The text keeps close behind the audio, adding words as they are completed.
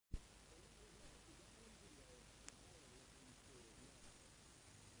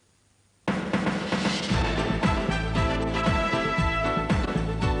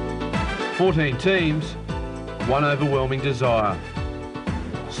14 teams, one overwhelming desire.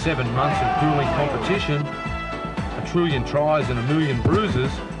 7 months of grueling competition, 1 trillion tries and 1 million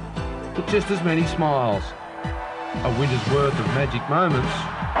bruises, but just as many smiles. A winter's worth of magic moments.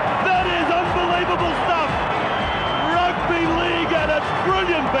 That is unbelievable stuff! Rugby league at its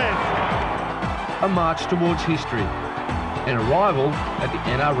brilliant best! A march towards history, an arrival at the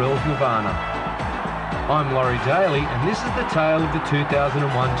NRL's Nirvana. I'm Laurie Daly, and this is the tale of the 2001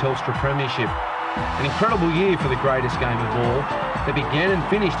 Telstra Premiership. An incredible year for the greatest game of all that began and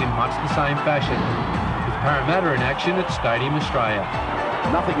finished in much the same fashion, with Parramatta in action at Stadium Australia.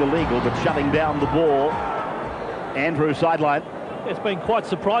 Nothing illegal, but shutting down the ball. Andrew sideline. It's been quite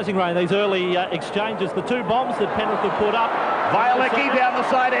surprising, Ray, these early exchanges. The 2 bombs that Penrith have put up. Violecki down the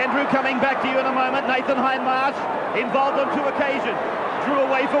side. Andrew coming back to you in a moment. Nathan Hindmarsh involved on 2 occasions. Drew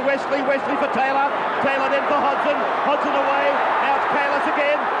away for Wesley, Wesley for Taylor, Taylor then for Hodgson, Hodgson away, now it's Kalis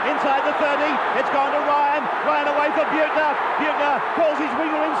again, inside the 30, it's gone to Ryan, Ryan away for Butner, Butner calls his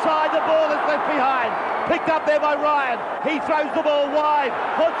winger inside, the ball is left behind, picked up there by Ryan, he throws the ball wide,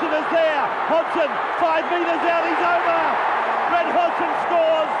 Hodgson is there, Hodgson, 5 metres out, he's over, Red Hodgson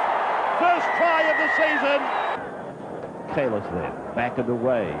scores, first try of the season. Taylor's there, back and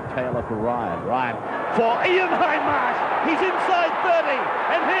away, Taylor for Ryan, Ryan for Ian Hindmarsh, he's inside 30,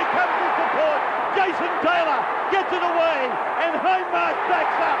 and here comes the support, Jason Taylor gets it away, and Hindmarsh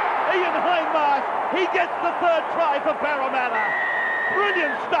backs up, Ian Hindmarsh, he gets the 3rd try for Parramatta,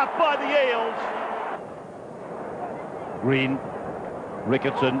 brilliant stuff by the Eels. Green,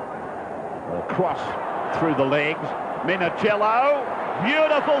 Ricketson, cross through the legs, Minicello,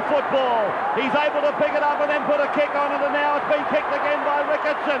 beautiful football. He's able to pick it up and then put a kick on it, and now it's been kicked again by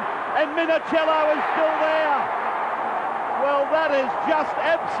Ricketson, and Minicello is still there. Well, that is just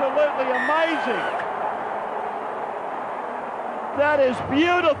absolutely amazing. That is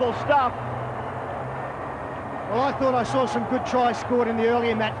beautiful stuff. Well, I thought I saw some good tries scored in the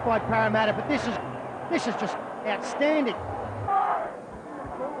earlier match by Parramatta, but this is just outstanding.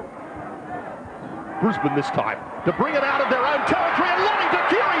 Brisbane this time to bring it out of their own territory, and Lonnie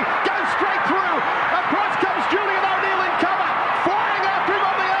Dakiri goes straight through. Across comes Julian O'Neill in cover. Flying after him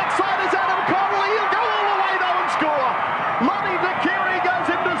on the outside is Adam Connolly. He'll go all the way though and score. Lonnie Dakiri goes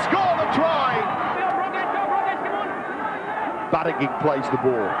in to score the try. Buttigieg plays the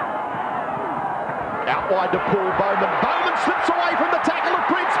ball. Out wide to Paul Bowman. Bowman slips away from the tackle of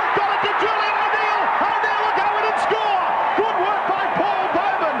Prince. Got it to Julian O'Neill. O'Neill will go in and score. Good work by Paul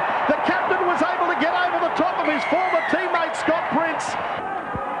Bowman. The captain was able to get over the top of his former teammate Scott Prince.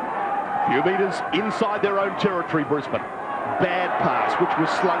 Few metres inside their own territory, Brisbane. Bad pass, which was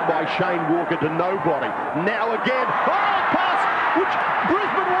slung by Shane Walker to nobody. Now again, pass, which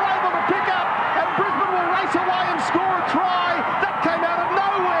Brisbane were able to pick up, and Brisbane will race away and score a try. That came out of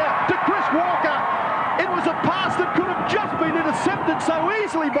nowhere to Chris Walker. It was a pass that could have just been intercepted so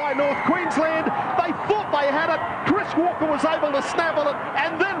easily by North Queensland. They thought they had it. Chris Walker was able to snapple it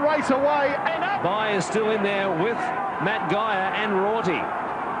and then race away. Guy is still in there with Matt Geyer and Rorty.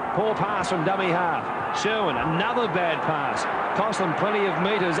 Poor pass from dummy half. Sherwin, another bad pass. Cost them plenty of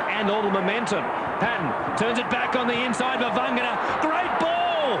metres and all the momentum. Patton turns it back on the inside for Vangana. Great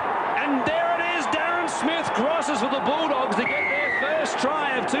ball! And there it is. Darren Smith crosses for the Bulldogs to get their first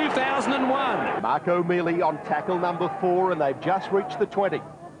try of 2001. Marco Mealy on tackle number 4, and they've just reached the 20.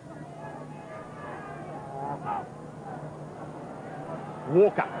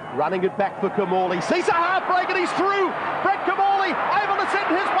 Walker running it back for Kamali. Sees a half break and he's through. Brett Kamali able to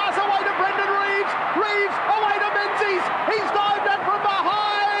send his pass away to Brendan Reeves. Reeves away to Menzies. He's dived in from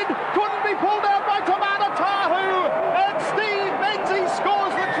behind. Couldn't be pulled out by Tamata Tahu. And Steve Menzies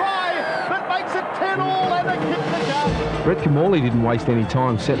scores the try that makes it 10-all and a kick to come. Brett Kamali didn't waste any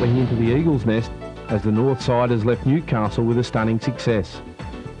time settling into the Eagles' nest as the Northsiders left Newcastle with a stunning success.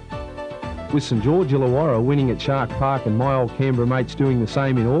 With St George Illawarra winning at Shark Park and my old Canberra mates doing the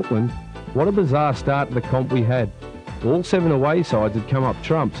same in Auckland, what a bizarre start to the comp we had. All 7 away sides had come up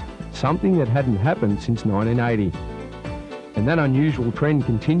trumps, something that hadn't happened since 1980. And that unusual trend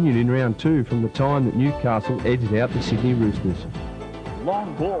continued in round 2 from the time that Newcastle edged out the Sydney Roosters.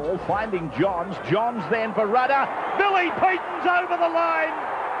 Long ball finding Johns. Johns then for Rudder. Billy Payton's over the line.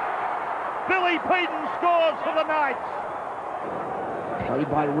 Billy Payton scores for the Knights.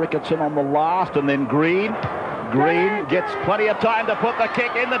 Played by Ricketson on the last, and then Green. Green gets plenty of time to put the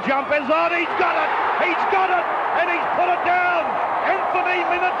kick in. The jump is on. He's got it. He's got it. And he's put it down. Anthony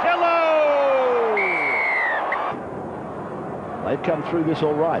Minicello. They've come through this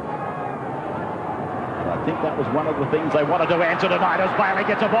all right. I think that was one of the things they wanted to answer tonight as Bailey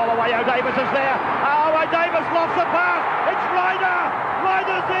gets a ball away. O'Davis is there. Oh, O'Davis lost the pass. It's Ryder.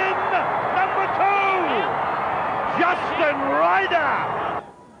 Ryder's in. Number 2. Justin Ryder.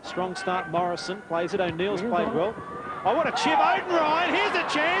 Strong start, Morrison plays it. O'Neill's played well. I want to chip Oden Ryan. Here's a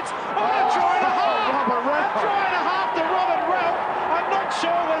chance. I want a try and a half. A try and a half to Robert Ralph. I'm not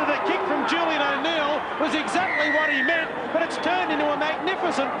sure whether the kick from Julian O'Neill was exactly what he meant, but it's turned into a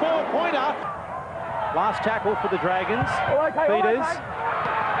magnificent 4-pointer. Last tackle for the Dragons. Peters.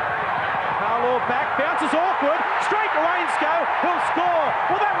 Carlaw back, bounces awkward. Straight to Ainscow. He'll score.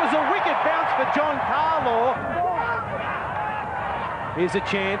 Well, that was a wicked bounce for John Carlaw. Here's a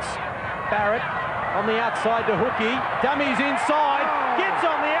chance. Barrett on the outside to Hookie. Dummies inside. Gets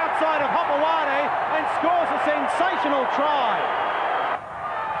on the outside of Hopewade and scores a sensational try.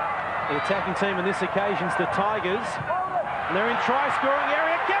 The attacking team on this occasion is the Tigers. And they're in try-scoring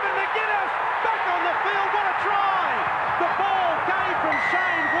area. Kevin McGuinness back on the field. What a try! The ball came from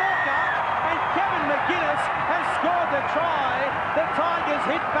Shane Walker and Kevin McGuinness has scored the try. The Tigers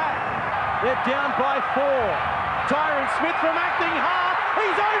hit back. They're down by 4. Tyron Smith from acting half.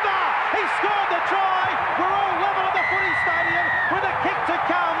 He's over. He scored the try. We're all level at the footy stadium with a kick to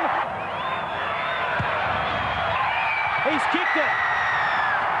come. He's kicked it.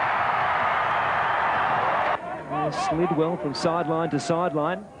 Slid well from sideline to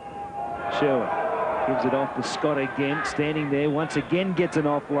sideline. Sherwin gives it off to Scott again, standing there once again, gets an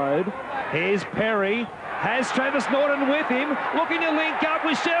offload. Here's Perry, has Travis Norton with him, looking to link up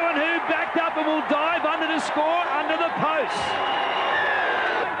with Sherwin, who backed up and will dive under to score under the post.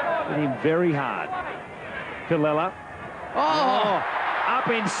 Hit him very hard. Kallela. Oh, up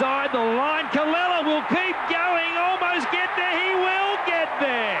inside the line. Kallela will keep going, almost get there. He will get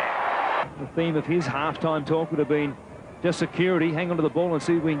there. The theme of his halftime talk would have been just security. Hang on to the ball and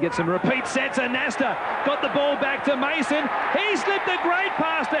see if we can get some repeat sets. Anasta got the ball back to Mason. He slipped a great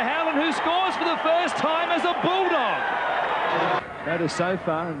pass to Howland, who scores for the first time as a Bulldog. Notice so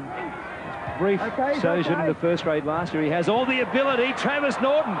far, and brief sojourn in the first grade last year, he has all the ability. Travis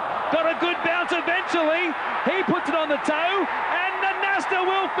Norton got a good bounce eventually. He puts it on the toe, and Anasta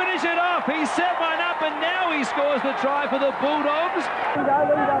will finish it off. He set one up, and now he scores the try for the Bulldogs.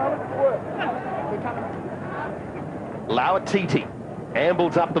 Lauatiti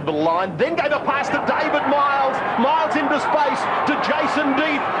ambles up the line, then gave a pass to David Miles. Miles into space to Jason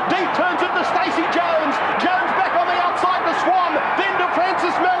Deeth. Deeth turns it to Stacey Jones. Jones back on the outside to Swan, then to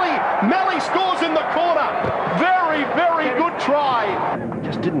Francis Melly. Melly scores in the corner. Very, very good try.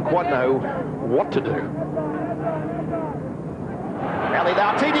 Just didn't quite know what to do. Ali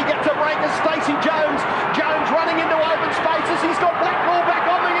Lauatiti gets a break as Stacey Jones. Jones running into open spaces. He's got Blackmore back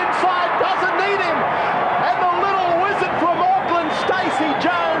on the inside. Doesn't need him. And the little wizard from Auckland, Stacey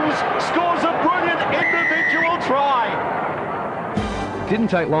Jones, scores a brilliant individual try. Didn't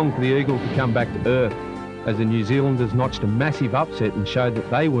take long for the Eagles to come back to earth, as the New Zealanders notched a massive upset and showed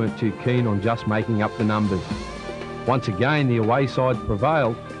that they weren't too keen on just making up the numbers. Once again, the away side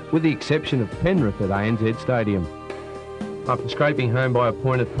prevailed, with the exception of Penrith at ANZ Stadium. After scraping home by a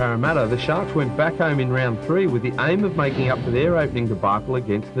point at Parramatta, the Sharks went back home in round 3 with the aim of making up for their opening debacle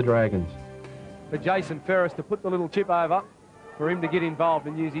against the Dragons. For Jason Ferris to put the little chip over, for him to get involved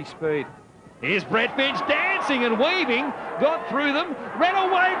and use his speed. Here's Brett Finch dancing and weaving, got through them, ran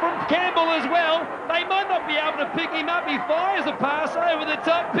away from Campbell as well. They might not be able to pick him up. He fires a pass over the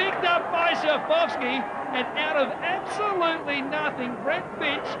top, picked up by Shafovsky, and out of absolutely nothing, Brett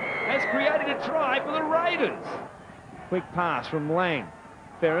Finch has created a try for the Raiders. Quick pass from Lang.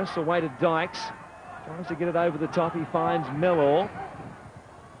 Ferris away to Dykes. Tries to get it over the top. He finds Mellor.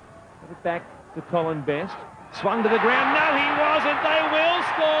 Put it back to Colin Best. Swung to the ground. No, he wasn't. They will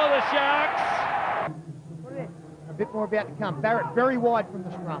score, the Sharks. A bit more about to come. Barrett very wide from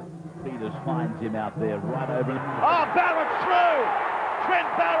the scrum. Peters finds him out there right over. Oh, Barrett through. Trent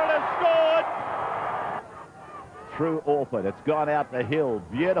Barrett has scored. Through Orford, it's gone out the hill.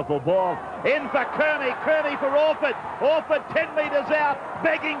 Beautiful ball. In for Kearney. Kearney for Orford. Orford 10 metres out,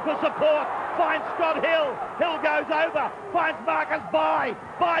 begging for support. Finds Scott Hill. Hill goes over. Finds Marcus Bye.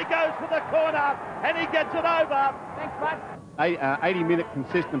 Bye goes for the corner, and he gets it over. Thanks, mate. 80-minute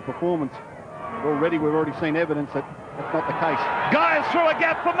consistent performance. Already, we've already seen evidence that that's not the case. Guys through a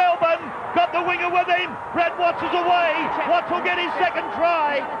gap for Melbourne. Got the winger with him. Brad Watts is away. Watts will get his second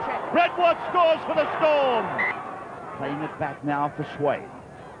try. Brad Watts scores for the Storm. Playing it back now for Swade.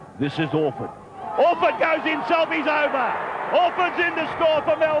 This is Orford. Orford goes himself, he's over. Orford's in to score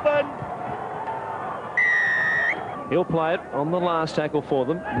for Melbourne. He'll play it on the last tackle for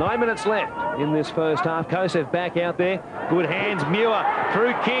them. 9 minutes left in this first half. Kosef back out there. Good hands. Muir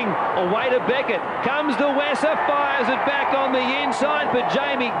through King. Away to Beckett. Comes to Wesser. Fires it back on the inside for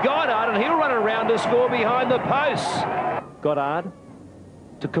Jamie Goddard. And he'll run around to score behind the posts. Goddard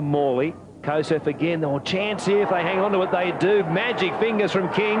to Kamali. Kosef again. Oh, chance here if they hang on to it. They do. Magic fingers from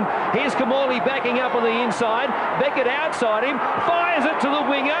King. Here's Kamali backing up on the inside. Beckett outside him. Fires it to the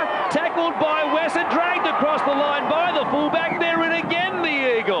winger. Tackled by Wesser. Dragged across the line by the fullback. They're in again,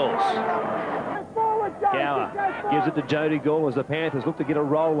 the Eagles. Gower gives it to Jody Gall as the Panthers look to get a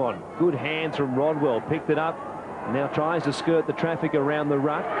roll on. Good hands from Rodwell. Picked it up. Now tries to skirt the traffic around the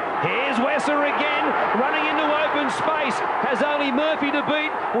ruck. Here's Wesser again, running into open space. Has only Murphy to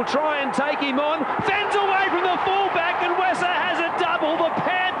beat. Will try and take him on. Fends away from the fullback, and Wesser has a double. The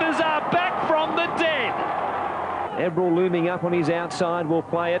Panthers are back from the dead. Ebrel looming up on his outside. Will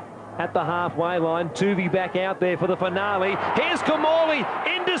play it at the halfway line. Tuvey back out there for the finale. Here's Kamali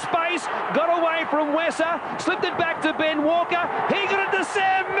into space. Got away from Wesser. Slipped it back to Ben Walker. He got it to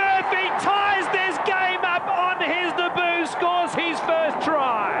Sam Murphy. Ties this game up on his debut. Scores his first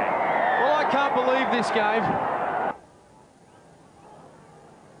try. Well, I can't believe this game.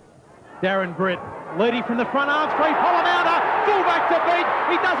 Darren Britt leading from the front arm straight. Polonauta, fullback to beat.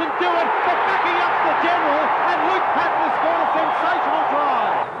 He doesn't do it, but backing up the general, and Luke Patton has scored a sensational try.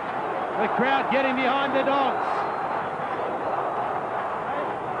 The crowd getting behind the Dogs.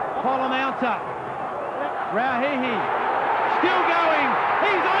 Polonauta, Rauhihi, still going.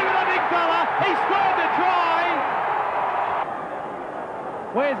 He's over the big fella. He scored the try.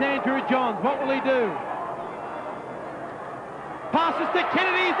 Where's Andrew Johns? What will he do? Passes to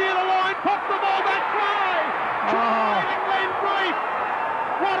Kennedy, he's near the line, pops the ball back, try! Try to Glenn Brief!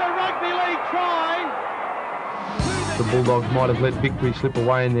 What a rugby league try! The Bulldogs might have let victory slip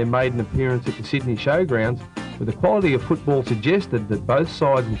away in their maiden appearance at the Sydney Showgrounds, but the quality of football suggested that both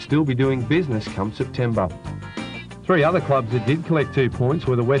sides would still be doing business come September. Three other clubs that did collect 2 points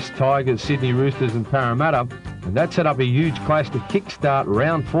were the West Tigers, Sydney Roosters and Parramatta, and that set up a huge clash to kick-start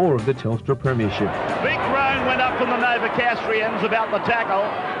round 4 of the Telstra Premiership. Big groan went up from the Novocastrians about the tackle.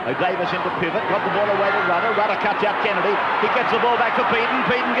 Davis into pivot, got the ball away to Rudder. Rudder cuts out Kennedy. He gets the ball back to Beaton.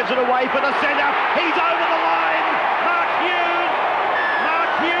 Beaton gives it away for the centre. He's over the line. Mark Hughes. Mark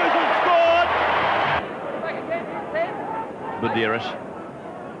Hughes has scored. Badiris.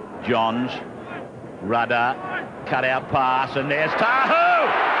 Johns. Rudder. Cut out pass, and there's Tahu.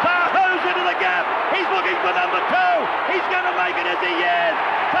 Tahu's into the gap. He's looking for number 2. He's going to make it as he is.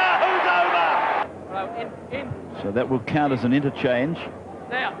 Tahu's over. So that will count as an interchange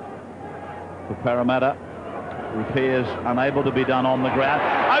for Parramatta. Repairs unable to be done on the ground.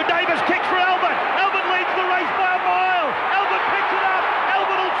 Oh, Davis kicks for Albert. Albert leads the race by a mile. Albert picks it up.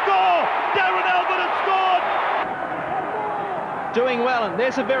 Albert will score. Darren Albert has scored. Doing well, and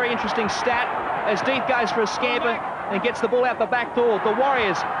there's a very interesting stat as Deeth goes for a scamper and gets the ball out the back door. The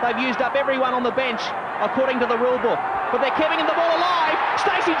Warriors, they've used up everyone on the bench according to the rule book, but they're keeping the ball alive.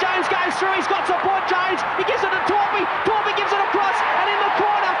 Stacey Jones goes through. He's got support. Jones, he gives it to Torpy. Torpy gives it across, and in the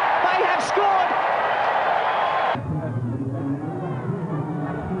corner they have scored.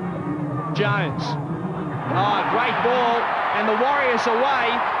 Jones, great ball, and the Warriors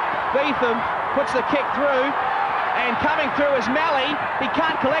away. Beetham puts the kick through, and coming through is Malley. He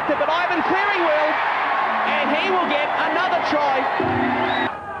can't collect it, but Ivan Cleary will, and he will get another try.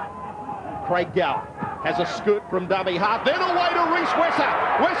 Craig Gower has a scoot from dummy half, then away to Reece Wesser.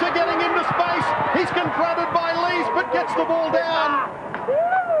 Wesser getting into space. He's confronted by Lees, but gets the ball down.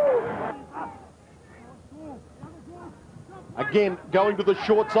 Again, going to the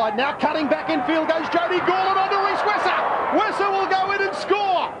short side. Now cutting back in field goes Jody Gorlin onto Reece Wesser. Wesser will go in and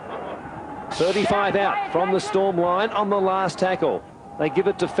score. 35 out from the Storm line on the last tackle. They give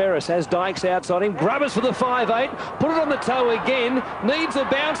it to Ferris, has Dykes outside him. Grubbers for the 5'8", put it on the toe again, needs a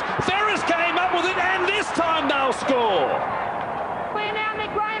bounce. Ferris came up with it, and this time they'll score.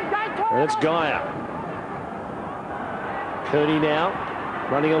 And it's Geyer. Kearney now,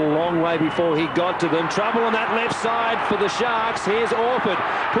 running a long way before he got to them. Trouble on that left side for the Sharks. Here's Orford,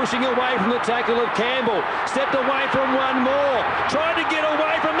 pushing away from the tackle of Campbell. Stepped away from one more. Tried to get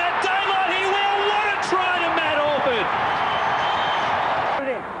away from that. Daylight, he will. What a try to Matt Orford.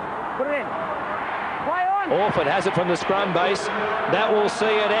 Put it in. Play on. Orford has it from the scrum base. That will see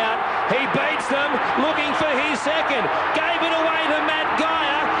it out. He beats them, looking for his second. Gave it away to Matt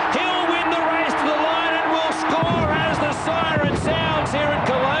Geyer. He'll win the race to the line and will score as the siren sounds here at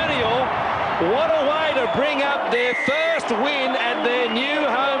Colonial. What a way to bring up their first win at their new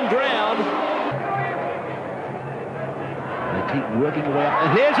home ground. They keep working away up.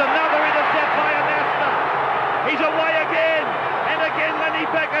 And here's another intercept by Anasta. He's away again. And again, Lenny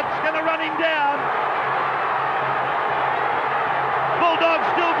Beckett's going to run him down. Bulldogs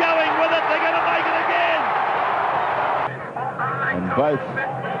still going with it. They're going to make it again. And both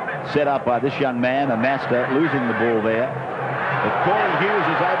set up by this young man, Anasta, losing the ball there. But Corey Hughes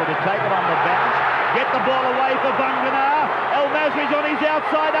is able to take it on the bounce. Get the ball away for Bunganar. El Masri's on his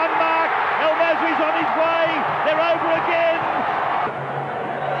outside, unmarked. El Masri's on his way. They're over again.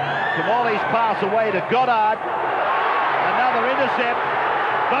 Kamali's pass away to Goddard. Another intercept.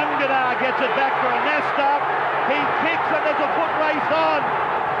 Bunganar gets it back for Anasta. He kicks and there's a foot race on.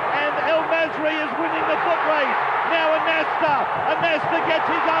 And El Masri is winning the foot race. Now Anasta gets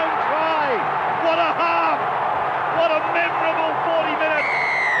his own try. What a half. What a memorable 40 minutes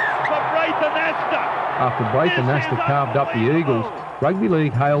for Braith Anasta. After Braith Anasta carved up the Eagles, Rugby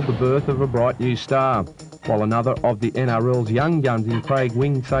League hailed the birth of a bright new star, while another of the NRL's young guns in Craig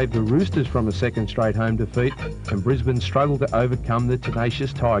Wing saved the Roosters from a second straight home defeat, and Brisbane struggled to overcome the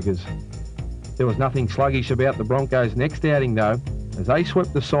tenacious Tigers. There was nothing sluggish about the Broncos' next outing though, as they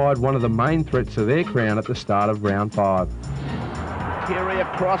swept aside one of the main threats to their crown at the start of round 5. Keary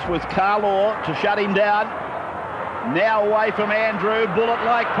across with Carlaw to shut him down. Now away from Andrew,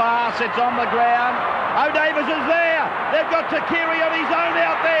 bullet-like pass, it's on the ground. O'Davis is there. They've got Takiri on his own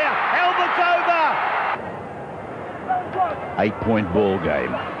out there. Albert's over. 8-point ball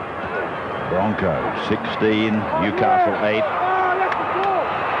game. Broncos 16, Newcastle 8.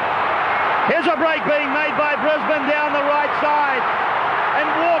 Here's a break being made by Brisbane down the right side. And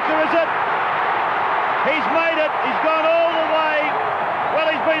Walker is it. He's made it. He's gone all the way. Well,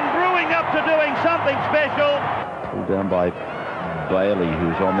 he's been brewing up to doing something special. Pulled down by Bailey,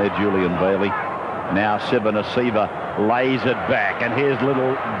 who's on there, Julian Bailey. Now Sivanasiva lays it back, and here's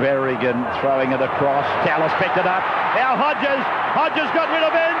little Berrigan throwing it across. Tallis picked it up. Now Hodges got rid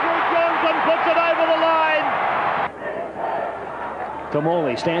of Andrew Johnson, puts it over the line.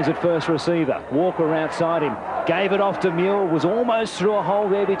 Kamali stands at first receiver. Walker outside him. Gave it off to Muir. Was almost through a hole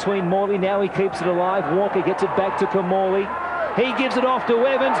there between Morley. Now he keeps it alive. Walker gets it back to Kamali. He gives it off to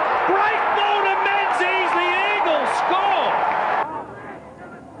Evans. Great ball to Menzies. The Eagles score.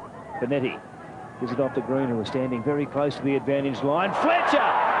 Benetti gives it off to Green, who was standing very close to the advantage line. Fletcher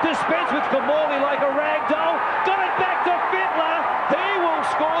dispensed with Kamali like a rag doll. Got it back to Fittler. He will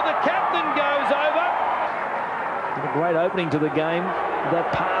score. The captain goes over. And a great opening to the game. That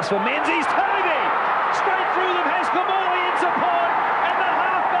pass for Menzies. Toby straight through them, has Kamali in support, and the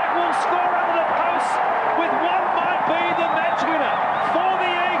halfback will score under the post with what might be the match winner for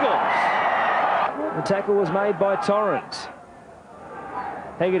the Eagles. The tackle was made by Torrens.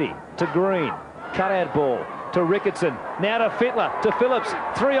 Hegarty to Green. Cutout ball to Ricketson. Now to Fittler, to Phillips.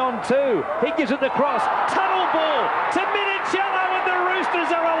 3-on-2. He gives it the cross. Tunnel ball to Minicello, and the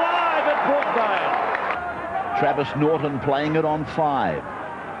Roosters are alive at Brookvale. Travis Norton playing it on 5.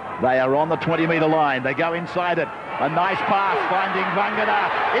 They are on the 20-metre line. They go inside it. A nice pass finding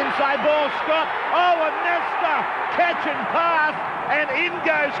Vangana. Inside ball, Scott. Oh, Anasta, catch and pass, and in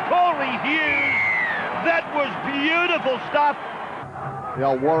goes Corey Hughes. That was beautiful stuff. The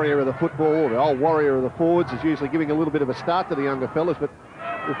old warrior of the football, the old warrior of the forwards, is usually giving a little bit of a start to the younger fellas, but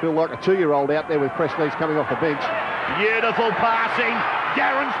you feel like a 2-year-old out there with fresh legs coming off the bench. Beautiful passing.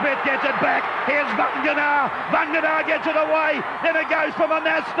 Darren Smith gets it back. Here's Bunganar. Bunganar gets it away. Then it goes from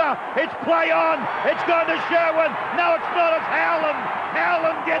Anasta. It's play on. It's gone to Sherwin. No, it's not. It's Howland.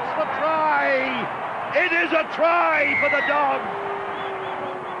 Howland gets the try. It is a try for the Dogs.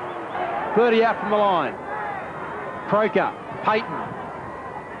 30 out from the line. Croker, Payton.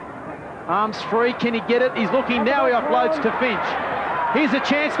 Arms free, can he get it? He's looking now, he offloads to Finch. Here's a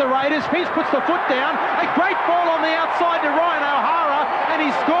chance, the Raiders. Finch puts the foot down. A great ball on the outside to Ryan O'Hara, and he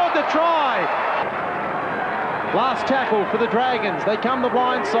scored the try. Last tackle for the Dragons. They come the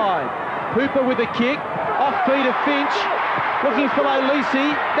blind side. Hooper with a kick. Off feet of Finch. Looking for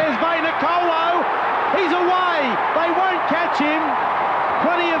Lolisi. There's Vainicolo. He's away. They won't catch him.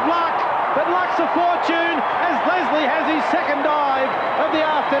 Plenty of luck, but luck's a fortune as Leslie has his second dive of the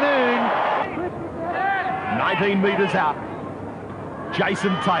afternoon. 19 metres out.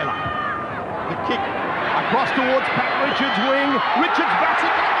 Jason Taylor. The kick across towards Pat Richards' wing. Richards backs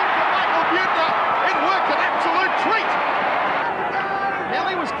it back into Michael Butner. It worked, an absolute treat.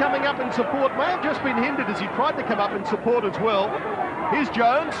 Nelly was coming up in support. May have just been hindered as he tried to come up in support as well. Here's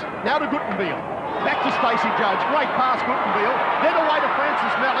Jones. Now to Guttenbeil. Back to Stacey Judge. Great pass, Guttenbeil. Then away to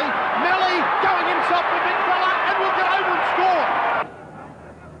Francis Melly. Melly going himself the big fella and will go over and score.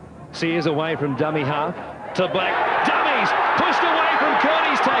 Sears away from dummy half to Black. Dummies pushed away from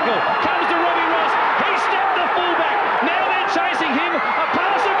Kearney's tackle. Comes to Robbie Ross. He stepped the fullback. Now they're chasing him. A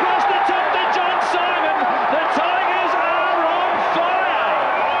pass across the top to John Simon. The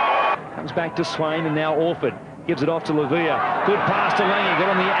back to Swain, and now Orford gives it off to Lavia. Good pass to Lange.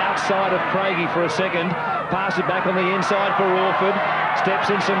 Got on the outside of Craigie for a second. Passed it back on the inside for Orford.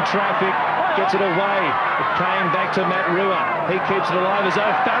 Steps in some traffic. Gets it away. It came back to Matt Rua. He keeps it alive as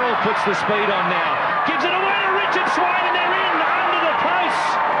O'Farrell puts the speed on now. Gives it away to Richard Swain, and they're in under the post.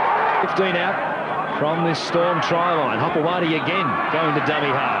 15 out from this Storm try line. Hopewadi again going to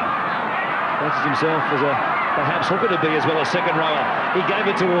dummy half. Fancies himself as a perhaps hooker to be as well as second rower. He gave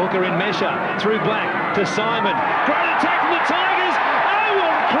it to a hooker in Mesha. Through Black to Simon. Great attack from the Tigers.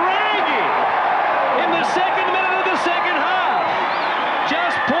 Owen Craigie in the second minute of the second half.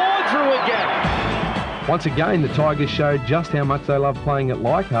 Just poured through a gap. Once again, the Tigers showed just how much they love playing at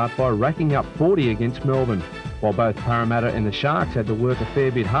Leichhardt by racking up 40 against Melbourne, while both Parramatta and the Sharks had to work a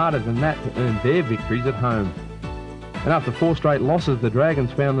fair bit harder than that to earn their victories at home. And after 4 straight losses, the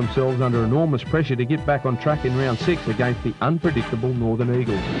Dragons found themselves under enormous pressure to get back on track in round 6 against the unpredictable Northern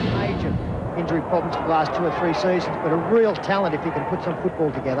Eagles. Major injury problems for the last 2 or 3 seasons, but a real talent if he can put some football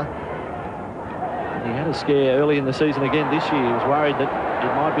together. He had a scare early in the season again this year. He was worried that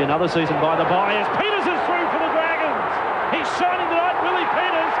it might be another season by the by. As Peters is through for the Dragons. He's shining tonight, Willie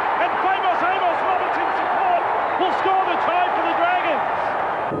Peters, and famous Amos Roberts in support will score the try for the Dragons.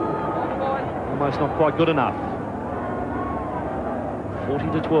 almost not quite good enough.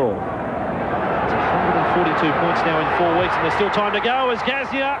 40-12. It's 142 points now in 4 weeks, and there's still time to go as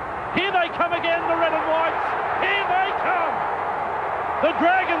Gaznia. Here they come again, the red and whites. Here they come. The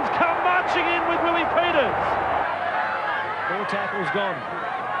Dragons come marching in with Willie Peters. 4 tackles gone.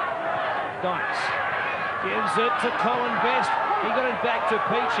 Dykes gives it to Colin Best. He got it back to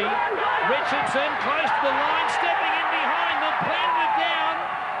Peachy. Richardson close to the line, stepping in behind them, planted it down,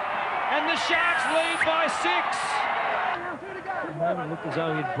 and the Sharks lead by 6. The moment looked as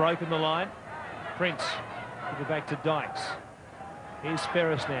though he'd broken the line. Prince give it back to Dykes. Here's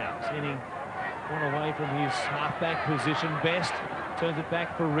Ferris now, sending one away from his half-back position. Best turns it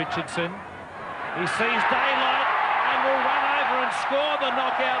back for Richardson. He sees daylight and will run over and score the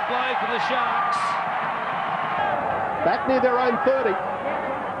knockout blow for the Sharks. Back near their own 30.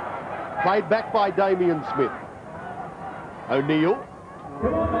 Played back by Damien Smith. O'Neill.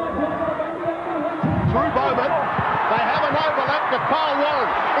 Through Bowman. They have an overlap to Carl Warren.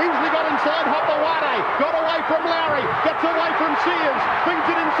 Easily got inside Hopewadi. Got away from Lowry. Gets away from Sears. Brings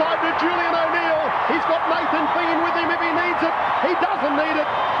it inside to Julian O'Neill. He's got Nathan Bean with him if he needs it. He doesn't need it.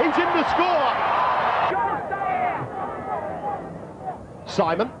 He's in to score.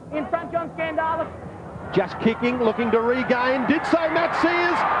 Simon. In front, John Scandalis. Just kicking, looking to regain. Did so, Matt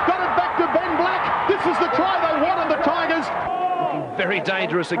Sears. Got it back to Ben Black. This is the try they wanted, the Tigers. Looking very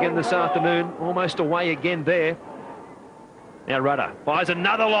dangerous again this afternoon. Almost away again there. Now Rudder buys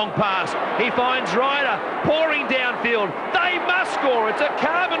another long pass. He finds Ryder pouring downfield. They must score. It's a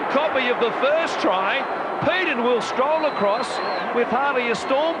carbon copy of the first try. Peden will stroll across with hardly a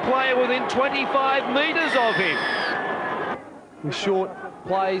Storm player within 25 metres of him. With short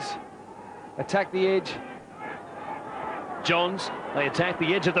plays, attack the edge. Johns, they attack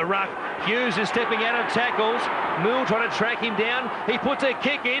the edge of the ruck. Hughes is stepping out of tackles. Moore trying to track him down. He puts a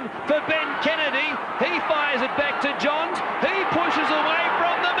kick in for Ben Kennedy. He fires it back to Johns. He pushes away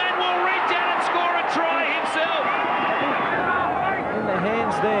from them and will reach out and score a try himself. In the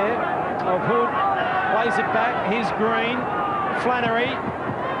hands there of Hood. Plays it back. Here's Green. Flannery.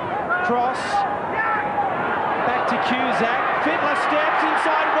 Cross. Back to Cusack. Fittler steps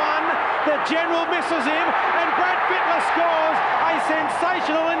inside one. The general misses him, and Brad Fittler scores a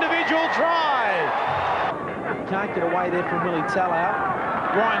sensational individual try. Can't get away there from Willie Tallow.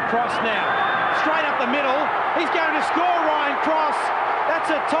 Ryan Cross now, straight up the middle. He's going to score, Ryan Cross. That's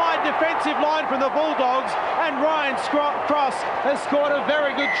a tied defensive line from the Bulldogs, and Ryan Cross has scored a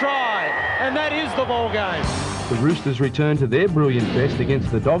very good try, and that is the ball game. The Roosters returned to their brilliant best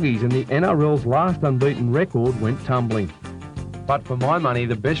against the Doggies, and the NRL's last unbeaten record went tumbling. But for my money,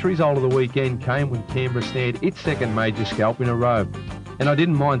 the best result of the weekend came when Canberra snared its second major scalp in a row. And I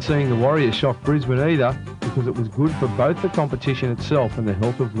didn't mind seeing the Warriors shock Brisbane either, because it was good for both the competition itself and the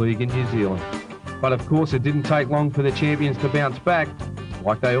health of league in New Zealand. But of course, it didn't take long for the champions to bounce back,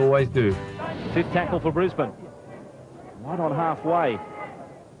 like they always do. 5th tackle for Brisbane. Right on halfway.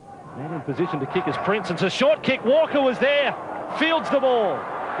 Man in position to kick is Prince. It's a short kick. Walker was there. Fields the ball.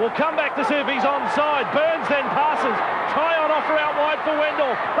 We'll come back to see if he's onside. Burns then passes. Try on offer out wide for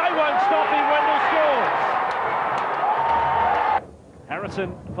Wendell. They won't stop him. Wendell scores.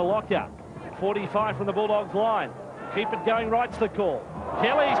 Harrison for Lockyer. 45 from the Bulldogs line. Keep it going, right's the call.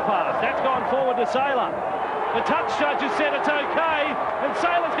 Kelly's pass. That's gone forward to Saylor. The touch judge has said it's okay, and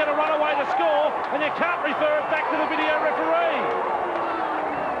Saylor's going to run away to score, and you can't refer it back to the video referee.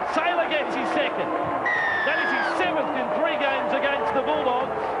 Sailor gets his second. That is his 7th in 3 games against the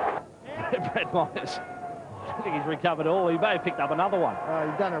Bulldogs. Brett Myers. I don't think he's recovered all. He may have picked up another one.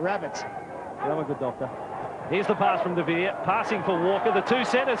 He's done a rabbits. Yeah, I'm a good doctor. Here's the pass from De Vere. Passing for Walker. The 2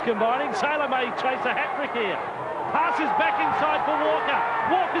 centres combining. Sailor may chase a hat-trick here. Passes back inside for Walker.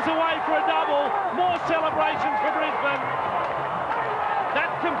 Walker's away for a double. More celebrations for Brisbane.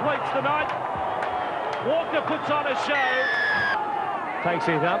 That completes the night. Walker puts on a show.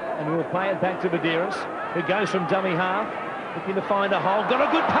 Takes it up and will play it back to Medeiros, who goes from dummy half, looking to find a hole. Got a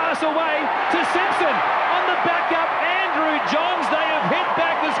good pass away to Simpson. On the backup, Andrew Johns. They have hit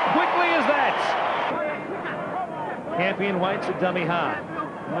back as quickly as that. Campion waits at dummy half.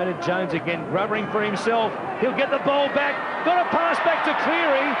 Waited Jones again, grubbering for himself. He'll get the ball back. Got a pass back to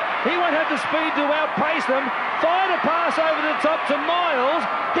Cleary. He won't have the speed to outpace them. Fired a pass over the top to Miles.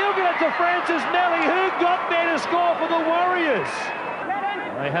 He'll get it to Francis Melly, who got there to score for the Warriors.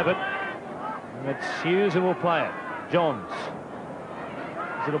 They have it. And it's Hughes who will play it. Johns.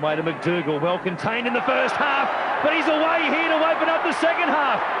 Gives it away to McDougall. Well contained in the first half, but he's away here to open up the second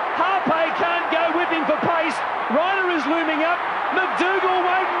half. Harpay can't go with him for pace. Ryder is looming up. McDougall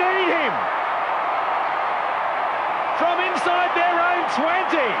won't need him. From inside their own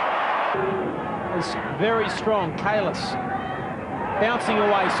 20. It's very strong. Kalis bouncing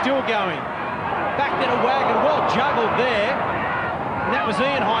away, still going. Back to Wagon, well juggled there. And that was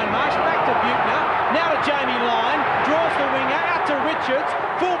Ian Hindmarsh. Back to Buechner. Now to Jamie Lyon. Draws the winger out to Richards.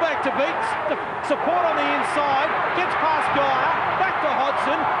 Fullback to Beats. The support on the inside. Gets past Geyer. Back to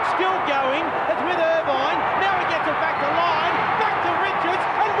Hodgson. Still going. It's with Irvine. Now he gets it back to Lyon. Back to Richards.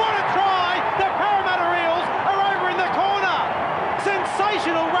 And what a try! The Parramatta Eels are over in the corner.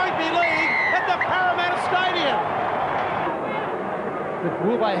 Sensational rugby league at the Parramatta Stadium. But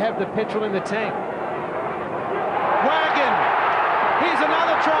will they have the petrol in the tank? Wagon. Here's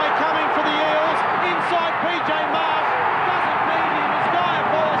another try coming for the Eels. Inside PJ Marsh. Doesn't need him as Geyer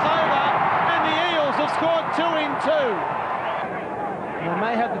falls over. And the Eels have scored 2 in 2. They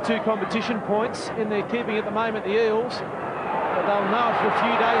may have the 2 competition points in their keeping at the moment, the Eels. But they'll know it for a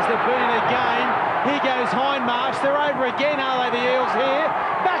few days. They've been in a game. Here goes Hindmarsh. They're over again, are they, the Eels here?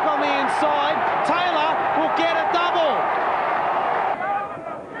 Back on the inside. Taylor will get a double.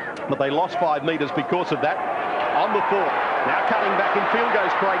 But they lost 5 metres because of that. On the 4th. Now cutting back in field goes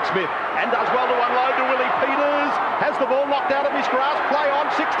Craig Smith. And does well to unload to Willie Peters. Has the ball knocked out of his grasp. Play on.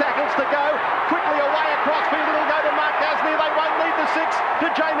 6 tackles to go. Quickly away across field. It'll go to Mark Gasnier. They won't need the 6 to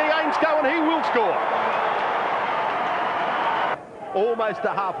Jamie Ainscoe, and he will score. Almost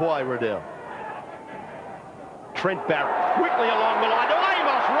to halfway, Riddell. Trent Barrett quickly along the line to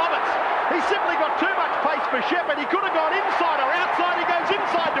Amos Roberts. He's simply got too much pace for Shepherd. He could have gone inside or outside. He goes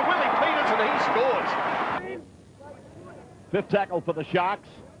inside to Willie Peters, and he scores. 5th tackle for the Sharks.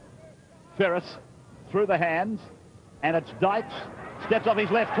 Ferris through the hands, and it's Dykes. Steps off his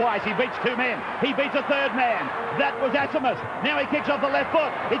left twice. He beats 2 men. He beats a 3rd man. That was Asimus. Now he kicks off the left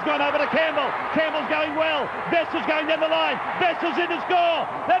foot. He's gone over to Campbell. Campbell's going well. Best is going down the line. Best is in to score.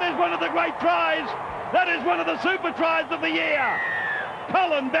 That is one of the great tries. That is one of the super tries of the year.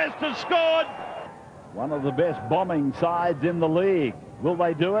 Colin Best has scored. One of the best bombing sides in the league. Will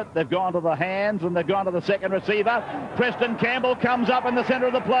they do it? They've gone to the hands and they've gone to the second receiver. Preston Campbell comes up in the centre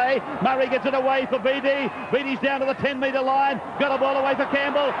of the play. Murray gets it away for BD. BD's down to the 10-metre line. Got a ball away for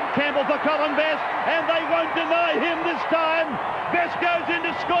Campbell. Campbell for Colin Best. And they won't deny him this time. Best goes in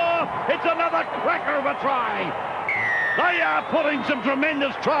to score. It's another cracker of a try. They are putting some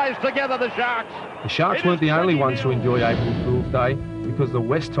tremendous tries together, the Sharks. The Sharks weren't the only ones to enjoy April Fool's Day, because the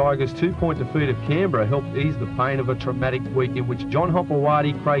West Tigers' 2-point defeat of Canberra helped ease the pain of a traumatic week in which John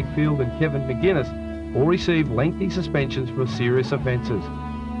Hopewadi, Craig Field and Kevin McGuinness all received lengthy suspensions for serious offences.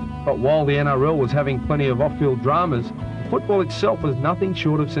 But while the NRL was having plenty of off-field dramas, the football itself was nothing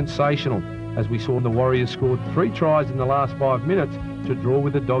short of sensational, as we saw the Warriors scored 3 tries in the last 5 minutes to draw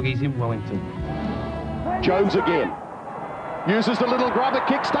with the Doggies in Wellington. Jones again. Uses the little grubber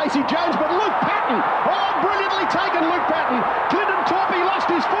kick, Stacey Jones, but Luke Patton, oh, brilliantly taken, Luke Patton. Clinton Torpey lost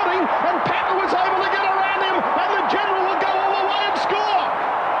his footing, and Patton was able to get around him, and the General will go all the way and score.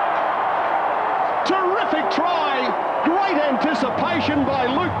 Terrific try, great anticipation by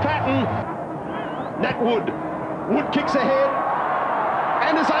Luke Patton. Nat Wood kicks ahead,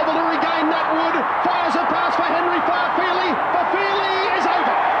 and is able to regain Nat Wood, fires a pass for Henry Farfeely, Farfeely is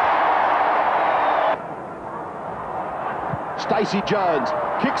over. Stacey Jones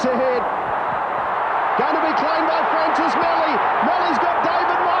kicks ahead. Going to be claimed by Francis Melly. Melly's got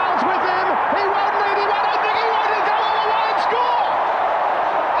David Miles with him. He won't need him. I don't think he won't. He'll go all the way and score.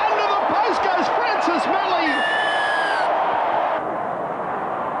 Under the post goes Francis Melly.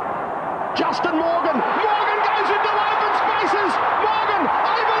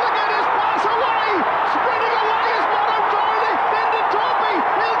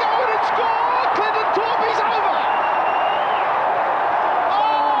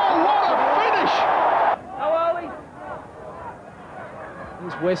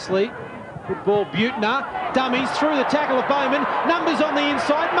 Here's Wesley. Good ball, Butner. Dummies through the tackle of Bowman. Numbers on the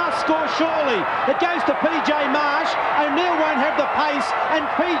inside. Must score surely. It goes to PJ Marsh. O'Neill won't have the pace, and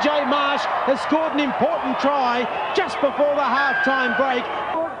PJ Marsh has scored an important try just before the half-time break.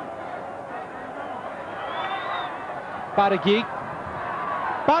 Buttigieg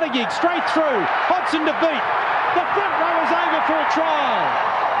straight through. Hodgson to beat. The front row is over for a try.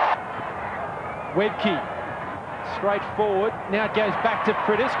 Webke straight forward. Now it goes back to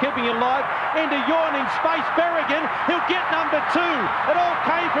Frittis, keeping it live. Into yawning space. Berrigan. He'll get number 2. It all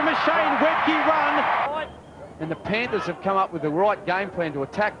came from a Shane Webke run. And the Panthers have come up with the right game plan to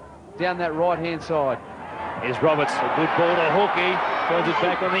attack down that right-hand side. Here's Roberts. A good ball to Hookie. Turns it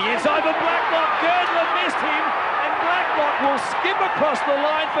back on the inside for Blacklock. Girdler missed him. And Blacklock will skip across the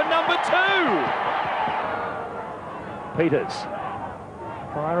line for number 2. Peters.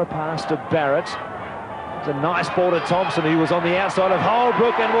 Fire a pass to Barrett. It's a nice ball to Thompson, who was on the outside of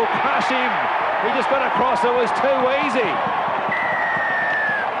Holbrook and will crush him. He just got across, it was too easy.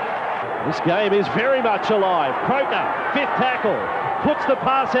 This game is very much alive. Croker, 5th tackle, puts the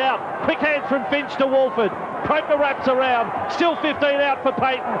pass out. Quick hands from Finch to Walford. Croker wraps around, still 15 out for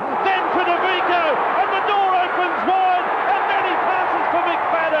Payton. Then for DeVico, and the door opens wide, and then he passes for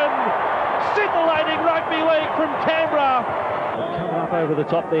McFadden. Scintillating rugby league from Canberra. Coming up over the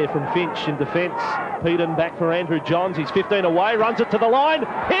top there from Finch in defence. Peden back for Andrew Johns. He's 15 away, runs it to the line.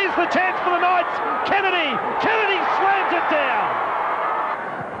 Here's the chance for the Knights. Kennedy slams it down.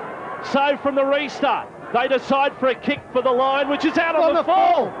 So from the restart, they decide for a kick for the line, which is out on the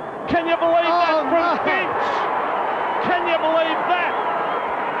fall. Can you believe that from Finch? Can you believe that?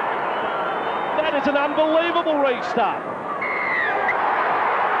 That is an unbelievable restart.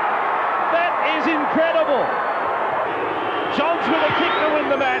 That is incredible. Johns with a kick to win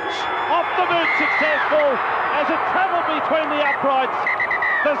the match. Off the boot, successful. As it travelled between the uprights,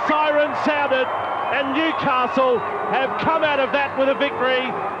 the siren sounded, and Newcastle have come out of that with a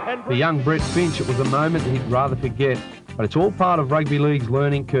victory. And for young Brett Finch, it was a moment he'd rather forget, but it's all part of rugby league's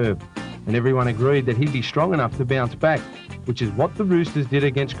learning curve, and everyone agreed that he'd be strong enough to bounce back, which is what the Roosters did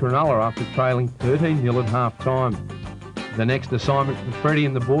against Cronulla after trailing 13-0 at half-time. The next assignment for Freddie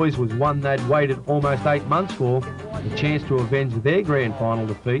and the boys was one they'd waited almost 8 months for, the chance to avenge their grand final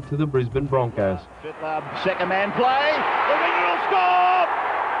defeat to the Brisbane Broncos. Fittler, second man play. The winger will score!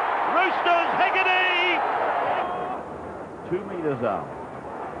 Roosters, Hegarty! 2 metres up.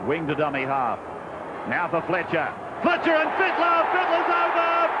 Wing to dummy half. Now for Fletcher. Fletcher and Fittler. Fittler's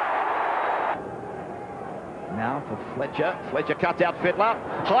over! Now for Fletcher. Fletcher cuts out Fittler.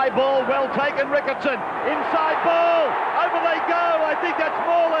 High ball, well taken, Ricketson. Inside ball. Over they go. I think that's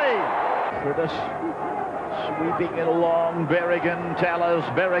Morley. Frittis sweeping it along. Berrigan, Tallers,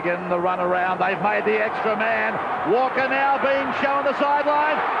 Berrigan, the run around. They've made the extra man. Walker now being shown the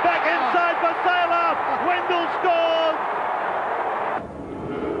sideline. Back inside for Sailor. Wendell scores.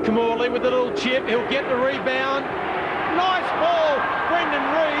 Kamali with a little chip. He'll get the rebound. Nice ball, Brendan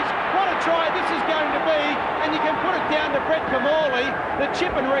Reeves. What a try this is going to be. And you can put it down to Brett Kamali, the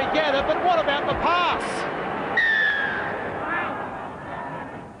chip and regather. But what about the pass?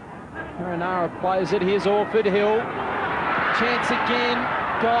 Marinara plays it. Here's Orford Hill. Chance again.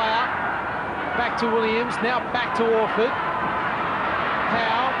 Guy back to Williams. Now back to Orford.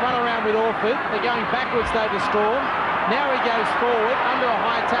 Howe run around with Orford. They're going backwards though to Storm. Now he goes forward under a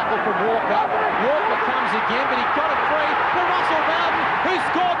high tackle from Walker. Walker comes again, but he got it free for Russell Bowden, who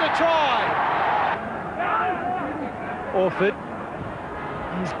scored the try. Orford.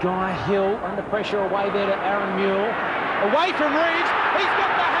 Here's Guy Hill under pressure away there to Aaron Mule. Away from Reeves. He's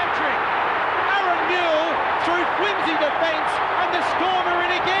got the hat-trick. Aaron Mule through flimsy defence, and the Storm are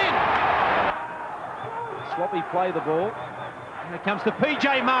in again. Sloppy play the ball. And it comes to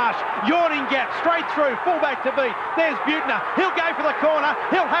PJ Marsh. Yawning gap, straight through, fullback to beat. There's Butner. He'll go for the corner.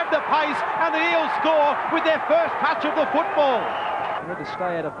 He'll have the pace, and the Eels score with their first touch of the football. He had to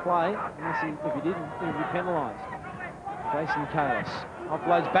stay out of play, unless if he didn't, he would be penalised. Jason Kalis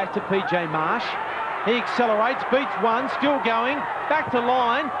offloads back to PJ Marsh. He accelerates, beats one, still going, back to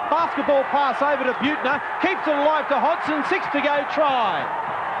line, basketball pass over to Butner, keeps it alive to Hodgson, 6 to go, try.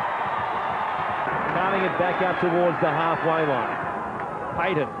 Carving it back up towards the halfway line.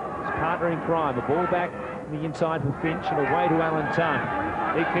 Payton, his partner in crime, the ball back from the inside for Finch and away to Alan Tongue.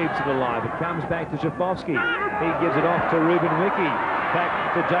 He keeps it alive, it comes back to Schafowski. He gives it off to Ruben Wiki,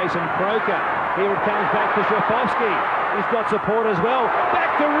 back to Jason Croker. Here it comes back to Schafowski. He's got support as well.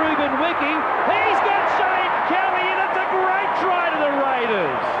 Back to Ruben Wiki. He's got Shane Kelly, and it's a great try to the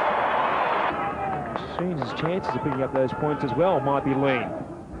Raiders. Sheen's chances of picking up those points as well might be lean.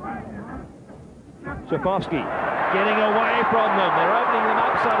 Schafowski getting away from them. They're opening them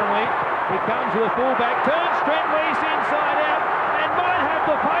up suddenly. He comes to the fullback, turns Trent Reese inside out, and might have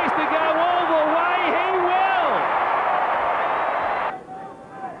the pace to go all the way. He will.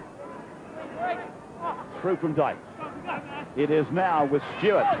 Through from Dyke. It is now with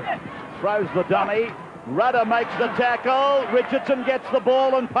Stewart. Throws the dummy. Rudder makes the tackle. Richardson gets the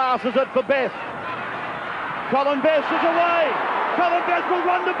ball and passes it for Best. Colin Best is away. Colin Best will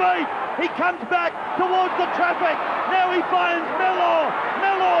run to beat. He comes back towards the traffic. Now he finds Mellor.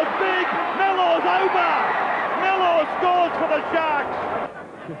 Mellor's big. Mellor's over. Mellor scores for the Sharks.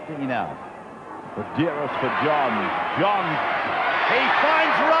 50 now. The dearest for John. John. He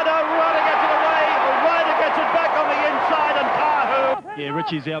finds Rudder. Rudder gets it away. Ryder gets it back on the inside and Tahu. Yeah,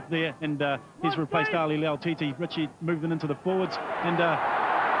 Richie's out there and he's replaced Ali Lautiti. Richie moving into the forwards and...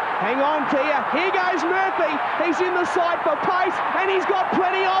 Hang on, Tia. Here goes Murphy. He's in the side for pace, and he's got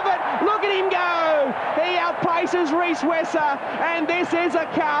plenty of it. Look at him go. He outpaces Reece Wesser, and this is a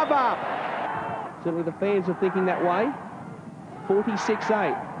carver. Certainly the fans are thinking that way.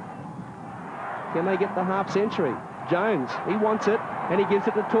 46-8. Can they get the half century? Jones, he wants it, and he gives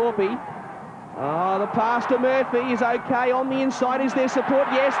it to Torpy. Oh, the pass to Murphy is okay. On the inside, is there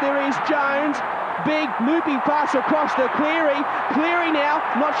support? Yes, there is. Jones. Big loopy pass across to Cleary. Cleary now,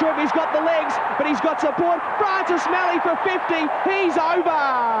 not sure if he's got the legs, but he's got support. Francis Malley for 50. He's over.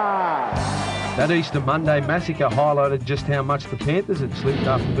 That Easter Monday massacre highlighted just how much the Panthers had slipped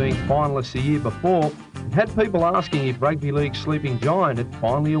after being finalists the year before, and had people asking if Rugby League's sleeping giant had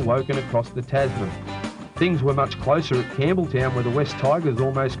finally awoken across the Tasman. Things were much closer at Campbelltown, where the West Tigers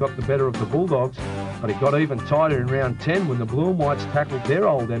almost got the better of the Bulldogs, but it got even tighter in round 10 when the Blue and Whites tackled their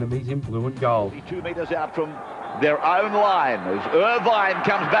old enemies in blue and gold. 2 metres out from their own line as Irvine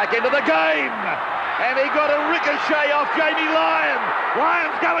comes back into the game. And he got a ricochet off Jamie Lyon.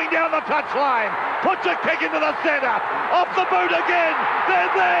 Lyon's going down the touchline. Puts a kick into the centre. Off the boot again.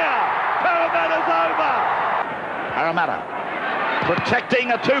 They're there. Parramatta's over. Parramatta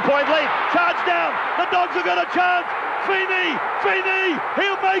protecting a 2-point lead. Charge down. The Dogs have got a chance. Feeney.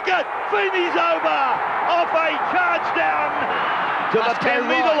 He'll make it. Feeney's over. Off a charge down to the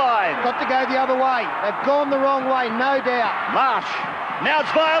 10-metre line. Got to go the other way. They've gone the wrong way, no doubt. Marsh. Now it's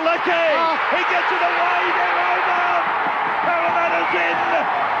Violecki. Oh. He gets it away. They're over. Parramatta's in.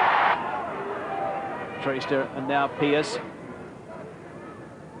 Treaster and now Pearce.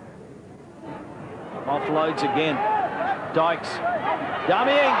 Offloads again. Dykes.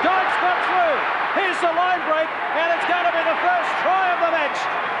 Dummying. Dykes got through. Here's the line break, and it's going to be the first try of the match.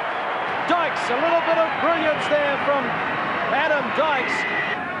 Dykes, a little bit of brilliance there from Adam Dykes.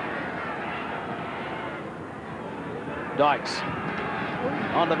 Dykes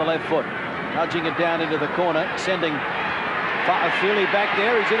onto the left foot, nudging it down into the corner, sending Fa'afili back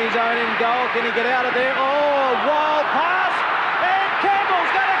there. He's in his own end goal. Can he get out of there? Oh, wild pass, and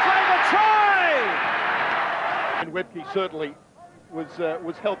Campbell's going to claim a try. And Webke certainly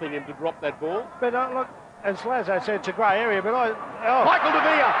was helping him to drop that ball. But look, as Lazo said, it's a grey area, but Michael De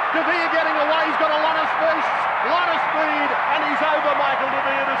Vere getting away. He's got a lot of speed, and he's over Michael De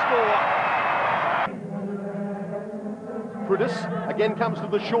Vere to score. Prudis again comes to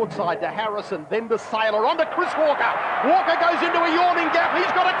the short side to Harrison, then to Saylor, on to Chris Walker. Walker goes into a yawning gap. He's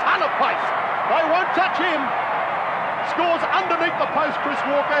got a ton of pace. They won't touch him. Scores underneath the post, Chris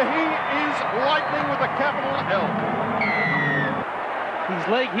Walker. He is lightning with a capital L. his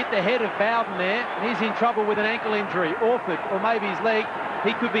leg hit the head of Bowden there, and he's in trouble with an ankle injury. Orford, or maybe his leg,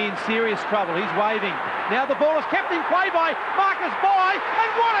 he could be in serious trouble. He's waving. Now the ball is kept in play by Marcus Bai,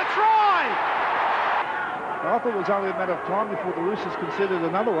 and what a try! I thought it was only a matter of time before the Roosters considered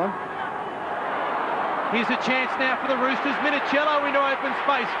another one. Here's a chance now for the Roosters. Minicello into open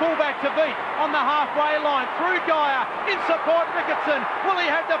space. Fullback to beat on the halfway line. Through Geyer. In support Ricketson. Will he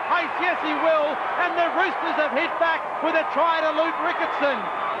have the pace? Yes, he will. And the Roosters have hit back with a try to Luke Ricketson.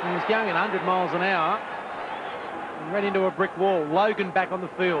 He was going at 100 miles an hour. And ran into a brick wall. Logan back on the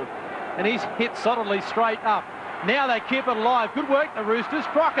field. And he's hit solidly straight up. Now they keep it alive. Good work, the Roosters.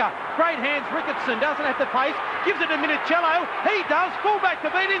 Crocker. Great hands. Ricketson doesn't have the pace. Gives it to Minicello. He does. Fullback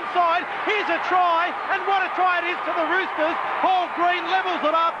to beat inside. Here's a try. And what a try it is to the Roosters. Paul Green levels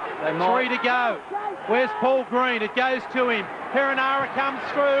it up. 3 to go. Where's Paul Green? It goes to him. Perinara comes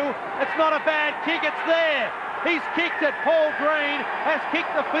through. It's not a bad kick. It's there. He's kicked it. Paul Green has kicked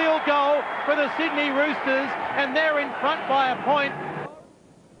the field goal for the Sydney Roosters. And they're in front by a point.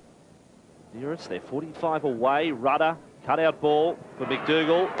 Dearest, they're 45 away. Rudder, cut-out ball for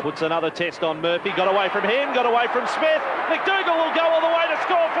McDougall. Puts another test on Murphy. Got away from him, got away from Smith. McDougall will go all the way to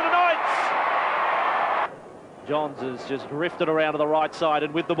score for the Knights. Johns has just drifted around to the right side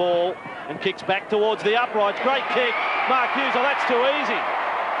and with the ball and kicks back towards the uprights. Great kick. Mark Hughes, oh, that's too easy.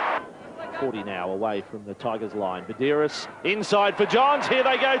 40 now away from the Tigers line. Badiris inside for Johns. Here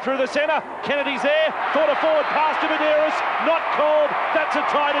they go through the centre. Kennedy's there. Thought a forward pass to Badiris. Not called. That's a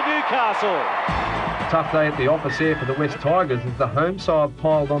tie to Newcastle. Tough day at the office here for the West Tigers as the home side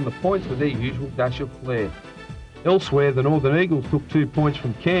piled on the points with their usual dash of flair. Elsewhere, the Northern Eagles took 2 points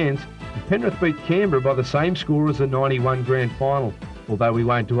from Cairns and Penrith beat Canberra by the same score as the 91 grand final, although we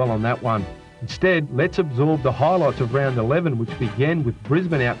won't dwell on that one. Instead, let's absorb the highlights of round 11, which began with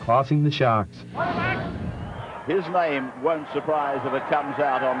Brisbane outclassing the Sharks. His name won't surprise if it comes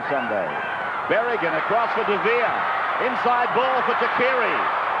out on Sunday. Berrigan across for De Vere. Inside ball for Takiri.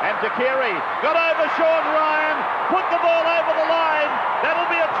 And Takiri got over Sean Ryan, put the ball over the line. That'll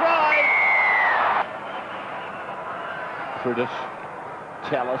be a try. Trudis,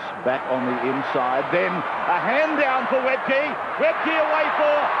 Tallis back on the inside. Then a hand down for Webke. Webke away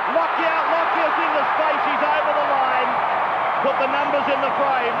for Lockyer. Lockyer's in the space. He's over the line. Put the numbers in the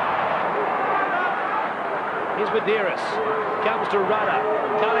frame. Here's Badiris. Comes to Rudder.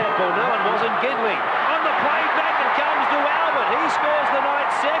 Cut out ball. No one wasn't. Gidley. On the play back it comes to Albert. He scores the night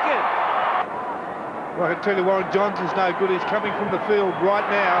second. Well, I can tell you Warren Johns is no good. He's coming from the field right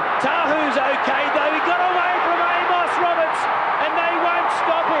now. Tahu's okay though. He got away from Amos Roberts and they won't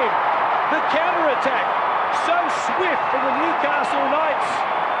stop him. The counter-attack so swift from the Newcastle Knights.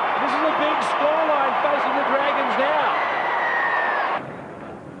 This is a big scoreline facing the Dragons now.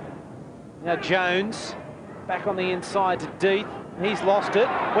 Now Jones back on the inside to Deeth. He's lost it.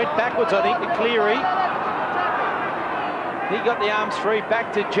 Went backwards, I think, to Cleary. He got the arms free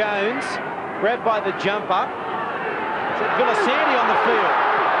back to Jones. Grabbed by the jumper. Villasani on the field.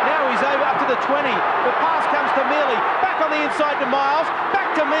 Now he's over up to the 20. The pass comes to Mealy. Back on the inside to Miles.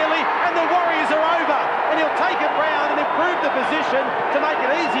 Back to Mealy. And the Warriors are over. And he'll take it round and improve the position to make it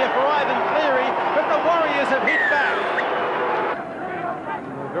easier for Ivan Cleary. But the Warriors have hit back.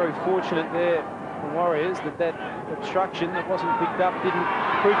 They're very fortunate there, the Warriors, that obstruction that wasn't picked up didn't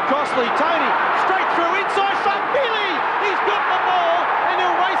prove costly. Tony straight through inside shot. Mealy. He's got the ball. And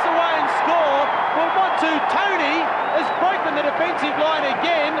he'll race away and score. Well, 1-2. Tony has broken the defensive line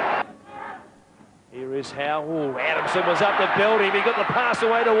again. Here is how Adamson was up to belt him. He got the pass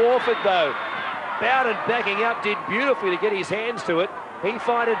away to Warford though. Bowden backing up, did beautifully to get his hands to it. He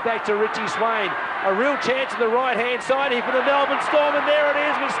fired it back to Richie Swain. A real chance on the right-hand side here for the Melbourne Storm, and there it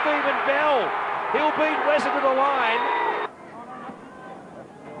is with Stephen Bell. He'll beat Wesson to the line.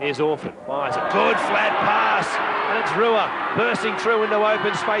 Here's Orford, fires a good flat pass, and it's Rua bursting through into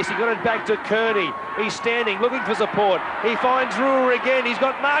open space. He got it back to Kearney. He's standing, looking for support. He finds Rua again. He's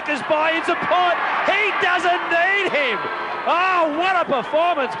got Marcus By in support. He doesn't need him. Oh, what a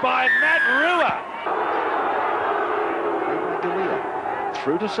performance by Matt Rua.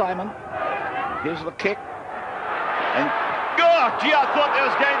 Through to Simon. Here's the kick. And, oh, gee, I thought there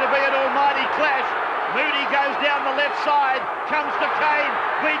was going to be an almighty clash. Moody goes down the left side, comes to Kane,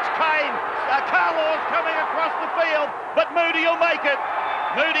 beats Kane. Carlaw's coming across the field, but Moody will make it.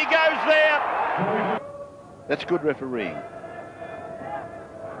 Moody goes there. That's good refereeing.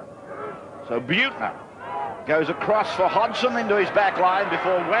 So Butner goes across for Hodgson into his back line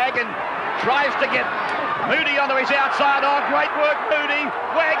before Wagon tries to get Moody onto his outside. Oh, great work, Moody.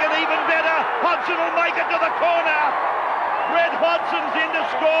 Wagon even better. Hodgson will make it to the corner. Red Hodgson's in to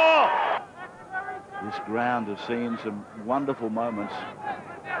score. This ground has seen some wonderful moments.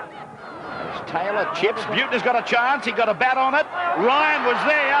 As Taylor chips, Butner's got a chance. He got a bat on it. Ryan was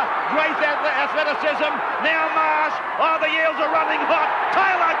there. Great athleticism. Now Marsh. Oh, the Eels are running hot.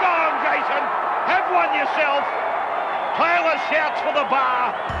 Taylor, go on, Jason. Have one yourself. Taylor shouts for the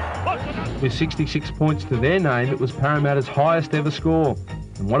bar. With 66 points to their name, it was Parramatta's highest ever score.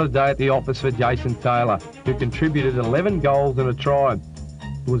 And what a day at the office for Jason Taylor, who contributed 11 goals and a try.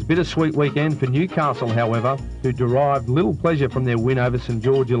 It was a bittersweet weekend for Newcastle, however, who derived little pleasure from their win over St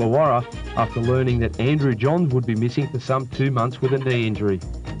George Illawarra after learning that Andrew Johns would be missing for some 2 months with a knee injury.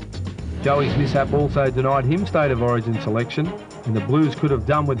 Joey's mishap also denied him State of Origin selection, and the Blues could have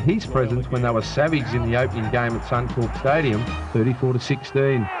done with his presence when they were savage in the opening game at Suncorp Stadium,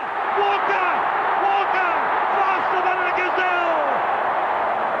 34-16.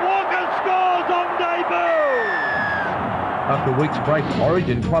 After a week's break,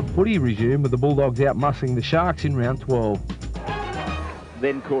 Origin club footy resumed with the Bulldogs out-muscling the Sharks in round 12.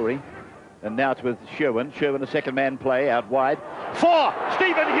 Then Corey, and now it's with Sherwin. Sherwin, a second-man play out wide. For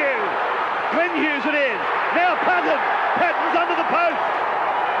Stephen Hughes. Glenn Hughes it is. Now Patton. Patton's under the post.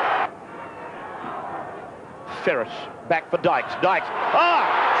 Ferris back for Dykes. Dykes. Ah,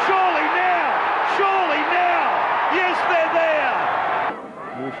 surely now. Surely now.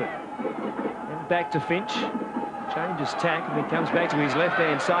 Milford. And back to Finch. Changes tack and then comes back to his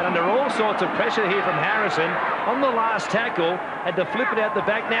left-hand side under all sorts of pressure here from Harrison. On the last tackle, had to flip it out the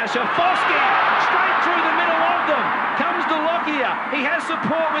back now. Shafoski straight through the middle of them. Comes to Lockyer. He has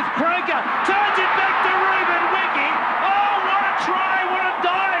support with Croker. Turns it back to Reuben Wiki. Oh, what a try, what a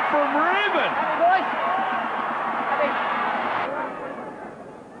dive from Reuben.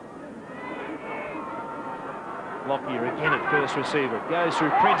 Lockyer again at first receiver. Goes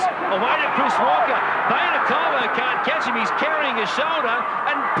through Prince. Away to Chris Walker. Bainakova can't catch him. He's carrying his shoulder.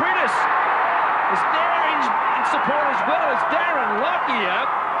 And Prentice is there in support as well as Darren Lockyer.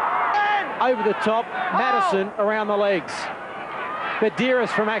 Over the top, Madison around the legs.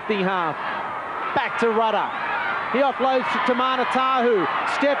 Badiris from acting half. Back to Rudder. He offloads to Tamana Tahu.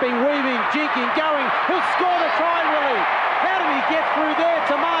 Stepping, weaving, jinking, going. He'll score the try, Willie. How did he get through there,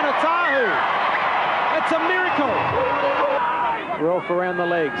 Tamana Tahu? It's a miracle. Rolf around the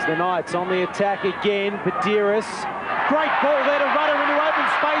legs. The Knights on the attack again. Badiris. Great ball there to Rudder into open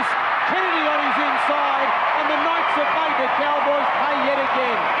space. Kennedy on his inside. And the Knights have made the Cowboys pay yet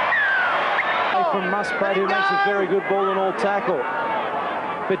again. From Muspratt, who makes a very good ball and all tackle.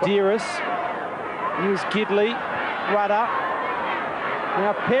 Badiris. Here's Gidley. Rudder.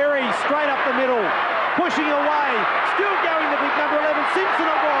 Now Perry straight up the middle. Pushing away. Still going to big number 11. Simpson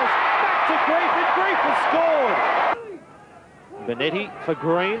it was. Back to Grief, and Grief has scored. Benetti for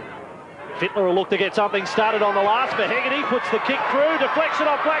Green. Fittler will look to get something started on the last for Hegarty. Puts the kick through. Deflection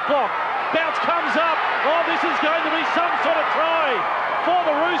off Blacklock. Bounce comes up. Oh, this is going to be some sort of try for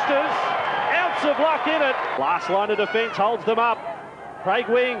the Roosters. Ounce of luck in it. Last line of defence holds them up. Craig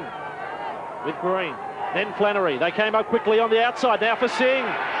Wing with Green. Then Flannery. They came up quickly on the outside. Now for Singh.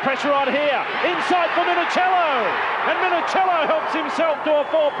 Pressure on here. Inside for Minicello. And Minicello helps himself to a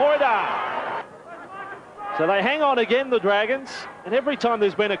 4-pointer. So they hang on again, the Dragons. And every time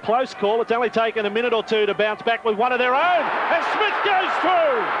there's been a close call, it's only taken a minute or two to bounce back with one of their own. And Smith goes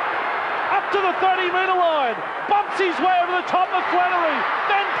through. Up to the 30-metre line. Bumps his way over the top of Flannery.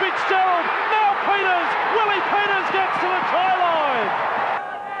 Then Fitzgerald. Now Peters. Willie Peters gets to the try line.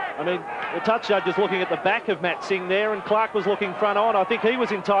 I mean, the touch judge is looking at the back of Matt Singh there, and Clark was looking front on. I think he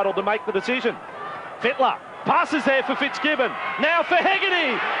was entitled to make the decision. Fittler passes there for Fitzgibbon. Now for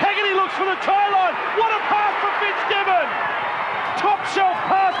Hegarty. Hegarty looks for the try line. What a pass from Fitzgibbon. Top shelf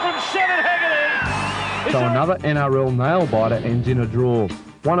pass from Shannon Hegarty. So another NRL nail-biter ends in a draw.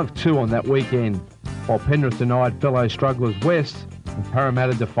 One of two on that weekend, while Penrith denied fellow strugglers West and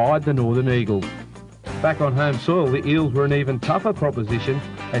Parramatta defied the Northern Eagles. Back on home soil, the Eels were an even tougher proposition,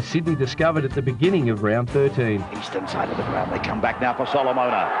 as Sydney discovered at the beginning of round 13. Eastern side of the ground. They come back now for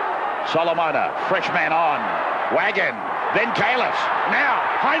Solomona. Solomona, fresh man on. Wagon, then Kalis. Now,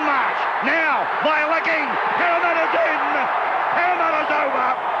 Hindmarsh. Now, Vialecking. Parramatta's in. Parramatta's over.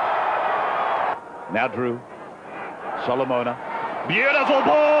 Now Drew. Solomona. Beautiful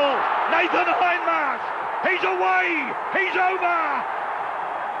ball. Nathan Hindmarsh. He's away. He's over.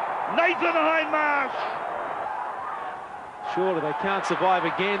 Nathan Hindmarsh. Surely they can't survive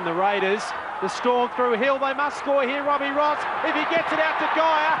again, the Raiders. The storm through Hill. They must score here, Robbie Ross. If he gets it out to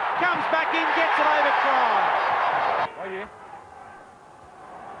Geyer, comes back in, gets it over try. Oh, yeah.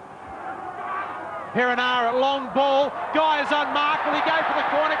 Perinara at long ball. Geyer's unmarked. Will he go for the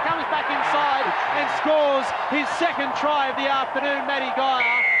corner? Comes back inside and scores his second try of the afternoon, Matty Geyer.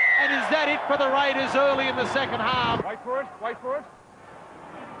 And is that it for the Raiders early in the second half? Wait for it, wait for it.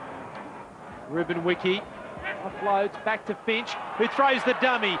 Ruben Wiki offloads back to Finch, who throws the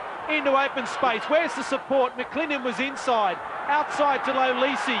dummy into open space. Where's the support? McClendon was inside. Outside to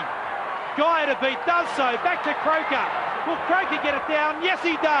Lolisi. Geyer to beat, does so. Back to Croker. Will Croker get it down? Yes,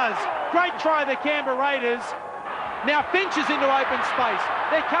 he does. Great try, the Canberra Raiders. Now Finch is into open space.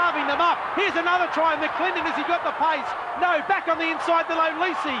 They're carving them up. Here's another try. McClendon, has he got the pace? No, back on the inside to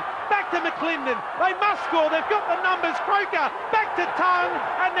Lolisi. Back to McClendon. They must score. They've got the numbers. Croker back to Tongue,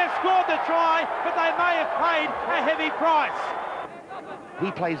 and they've scored the try, but they may have paid a heavy price. He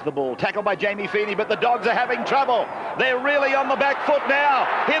plays the ball. Tackled by Jamie Feeney, but the Dogs are having trouble. They're really on the back foot now.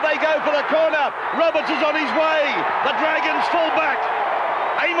 Here they go for the corner. Roberts is on his way. The Dragons full back.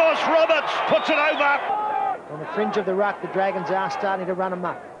 Amos Roberts puts it over. On the fringe of the ruck, the Dragons are starting to run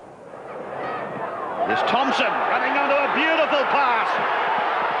amok. There's Thompson running onto a beautiful pass.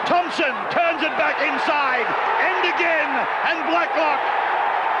 Thompson turns it back inside. End again. And Blacklock.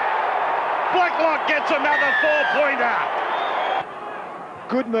 Blacklock gets another 4-pointer.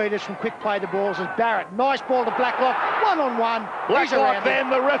 Good meters from quick play to balls as Barrett. Nice ball to Blacklock. One-on-one. Blacklock then.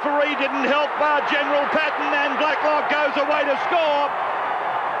 The referee didn't help General Patton, and Blacklock goes away to score.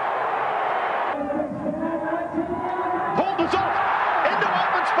 Holders off. Into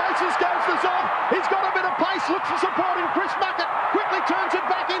open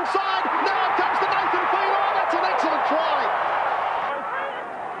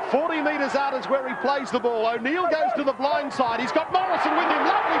metres out is where he plays the ball. O'Neill goes to the blind side. He's got Morrison with him.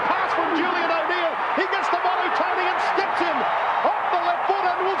 Lovely pass from Julian O'Neill. He gets the mono Tony and steps him off the left foot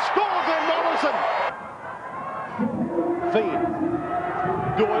and will score then Morrison. Feed.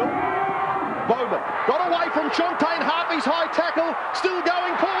 Doyle. Bowman. Got away from Shontaine Harvey's high tackle. Still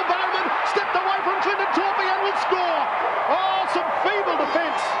going. Paul Bowman stepped away from Clinton Torpey and will score. Oh, some feeble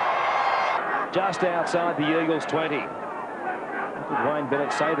defence. Just outside the Eagles 20. What did Wayne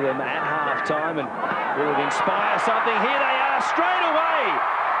Bennett say to them at half-time, and will it inspire something? Here they are straight away.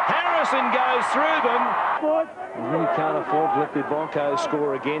 Harrison goes through them. They really can't afford to let the Broncos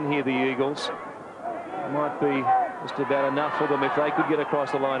score again here, the Eagles. It might be just about enough for them if they could get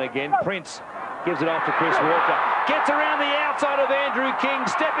across the line again. Prince gives it off to Chris Walker. Gets around the outside of Andrew King,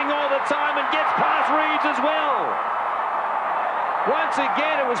 stepping all the time and gets past Reeves as well. Once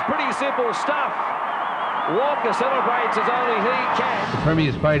again, it was pretty simple stuff. Walker celebrates as only he can. The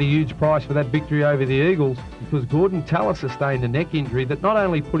Premier's paid a huge price for that victory over the Eagles because Gordon Tallis sustained a neck injury that not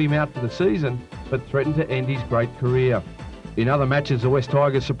only put him out for the season, but threatened to end his great career. In other matches, the West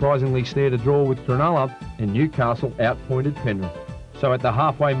Tigers surprisingly snared a draw with Cronulla, and Newcastle outpointed Penrith. So at the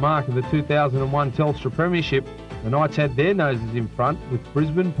halfway mark of the 2001 Telstra Premiership, the Knights had their noses in front, with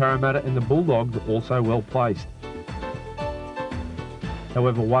Brisbane, Parramatta and the Bulldogs also well placed.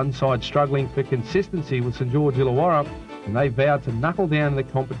 However, one side struggling for consistency was St George Illawarra, and they vowed to knuckle down in the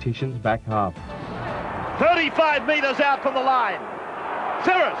competition's back half. 35 metres out from the line.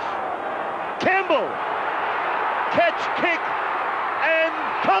 Ferris, Campbell, catch, kick, and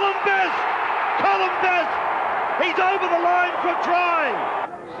Colin Best, he's over the line for a try.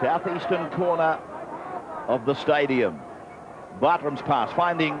 Southeastern corner of the stadium. Bartram's pass,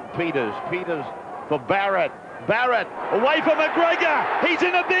 finding Peters for Barrett. Barrett away from McGregor. He's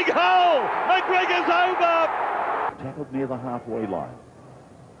in a big hole. McGregor's over. Tackled near the halfway line.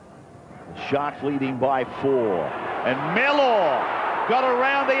 The Sharks leading by 4. And Mellor got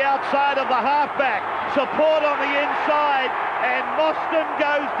around the outside of the halfback. Support on the inside. And Mostyn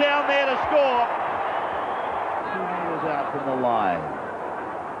goes down there to score. 2 metres out from the line.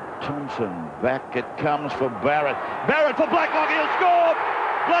 Thompson back it comes for Barrett. Barrett for Blacklock. He'll score.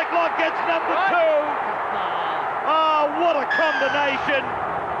 Blacklock gets number 2. Oh, what a combination.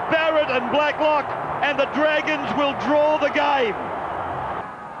 Barrett and Blacklock, and the Dragons will draw the game.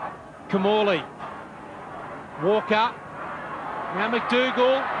 Kamali. Walker. Now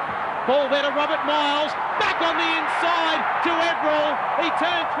McDougall. Ball there to Robert Miles. Back on the inside to Everall. He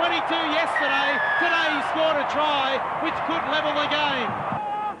turned 22 yesterday. Today he scored a try, which could level the game.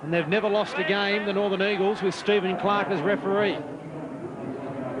 And they've never lost a game, the Northern Eagles, with Stephen Clark as referee.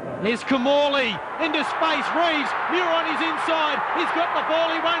 Here's Kamali into space. Reeves, Muir on his inside. He's got the ball.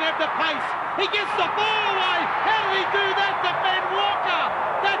 He won't have the pace. He gets the ball away. How did he do that to Ben Walker?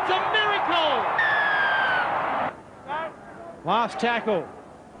 That's a miracle. Last tackle.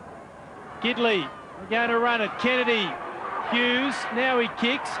 Gidley going to run it. Kennedy. Hughes. Now he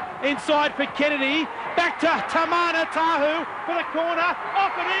kicks. Inside for Kennedy. Back to Tamana Tahu for the corner.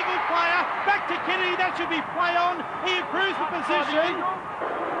 Off an Eagle player. Back to Kennedy. That should be play on. He improves the position.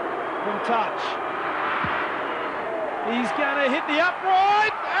 From touch. He's going to hit the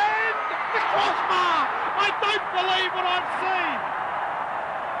upright and the crossbar. I don't believe what I've seen.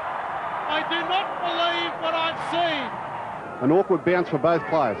 I do not believe what I've seen. An awkward bounce for both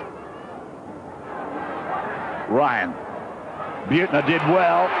players. Ryan. Butner did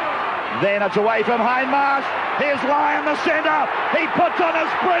well. Then it's away from Hindmarsh. Here's Lyon, the centre. He puts on a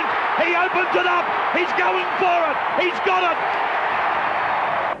sprint. He opens it up. He's going for it. He's got it.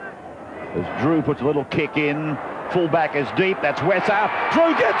 As Drew puts a little kick in, fullback is deep, that's Wesser.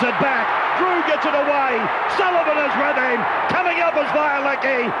 Drew gets it back, Drew gets it away, Sullivan is with him, coming up as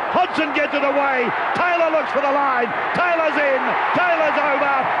Violecki, Hodgson gets it away, Taylor looks for the line, Taylor's in, Taylor's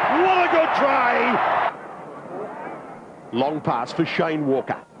over, what a good try. Long pass for Shane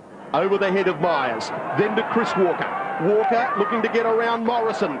Walker. Over the head of Myers, then to Chris Walker. Walker looking to get around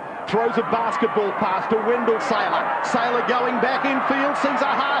Morrison. Throws a basketball pass to Wendell Saylor. Saylor going back in field, sees a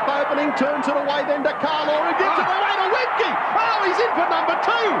half opening, turns it away then to Carlaw, who gives it away to Webke. Oh, he's in for number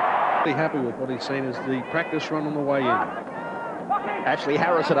 2. Pretty happy with what he's seen as the practice run on the way in. Ashley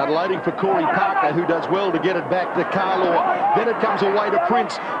Harrison unloading for Corey Parker, who does well to get it back to Carlaw. Then it comes away to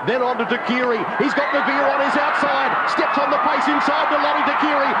Prince, then on to Takiri. He's got Naveer on his outside, steps on the pace inside to Lottie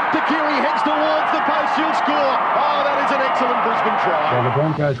Takiri. Takiri heads towards the post, he'll score. Oh, that is an excellent Brisbane try. While the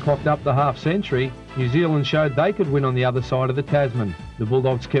Broncos clocked up the half-century, New Zealand showed they could win on the other side of the Tasman. The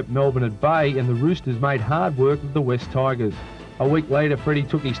Bulldogs kept Melbourne at bay, and the Roosters made hard work of the West Tigers. A week later, Freddie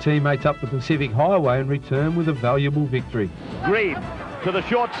took his teammates up the Pacific Highway and returned with a valuable victory. Green to the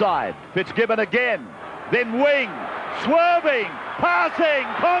short side. Fitzgibbon again. Then wing. Swerving. Passing.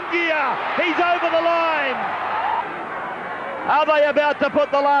 Pongia. He's over the line. Are they about to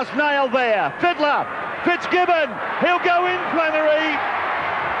put the last nail there? Fiddler. Fitzgibbon. He'll go in, Flannery.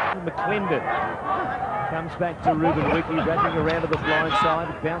 McClendon comes back to Ruben Wiki, wrapping around to the blind side.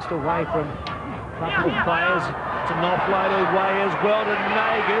 Bounced away from a couple of players. It's an offload away as well to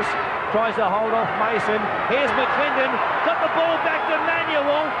Nagus. Tries to hold off Mason. Here's McClendon. Got the ball back to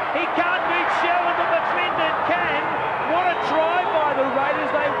Manuel. He can't beat Sherwin, but McClendon can. What a try by the Raiders.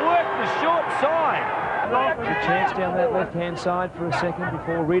 They work the short side. A chance down that left-hand side for a second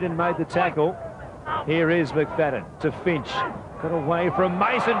before Reardon made the tackle. Here is McFadden to Finch. Got away from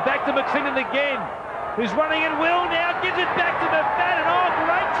Mason. Back to McClendon again. Who's running at will now. Gives it back to McFadden. Oh,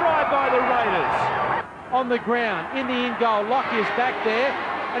 great try by the Raiders. On the ground, in the in-goal. Lockyer's back there,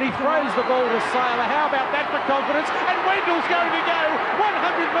 and he throws the ball to Sailor. How about that for confidence? And Wendell's going to go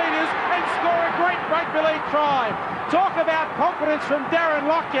 100 metres and score a great rugby league try. Talk about confidence from Darren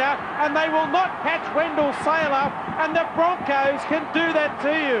Lockyer, and they will not catch Wendell Sailor, and the Broncos can do that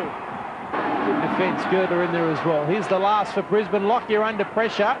to you. Good defence, Girdler in there as well. Here's the last for Brisbane. Lockyer under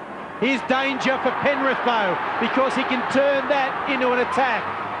pressure. Here's danger for Penrith, though, because he can turn that into an attack.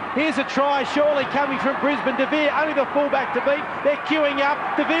 Here's a try, surely coming from Brisbane. De Vere, only the fullback to beat. They're queuing up.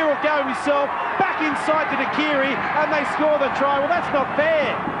 De Vere will go himself back inside to Nakiri, and they score the try. Well, that's not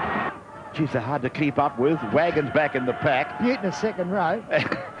fair. Geez, they're hard to keep up with. Wagon's back in the pack. Butte in the second row.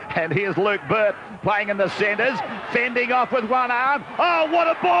 And here's Luke Burt playing in the centres, fending off with one arm. Oh, what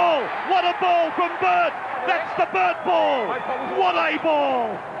a ball! What a ball from Burt! That's the Burt ball! What a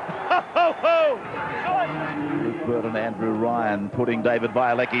ball! Ho, ho, ho! Luke Burt and Andrew Ryan putting David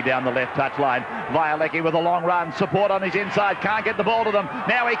Violecki down the left touchline. Violecki with a long run, support on his inside, can't get the ball to them.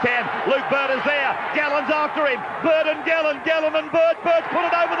 Now he can. Luke Burt is there. Gallen's after him. Burt and Gallen, Gallen and Burt. Burt's put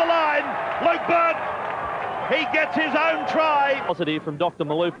it over the line. Luke Burt. He gets his own try. Positive from Dr.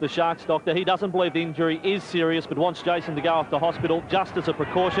 Malouf, the Sharks doctor. He doesn't believe the injury is serious, but wants Jason to go off to hospital just as a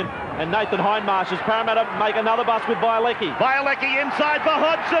precaution. And Nathan Hindmarsh's Parramatta make another bust with Violecki. Violecki inside for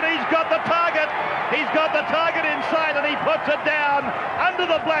Hodgson. He's got the target. He's got the target inside, and he puts it down under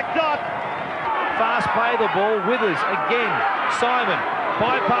the black dot. Fast play the ball. Withers again. Simon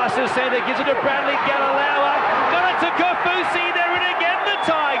bypasses centre, gives it to Bradley Galalawa. Got it to Kaufusi. They're in again, the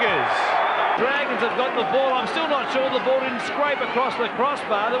Tigers. Dragons have got the ball. I'm still not sure the ball didn't scrape across the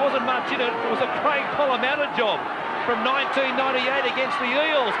crossbar. There wasn't much in it. It was a Craig Polamatta job from 1998 against the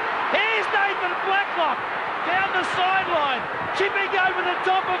Eels. Here's Nathan Blacklock down the sideline, chipping over the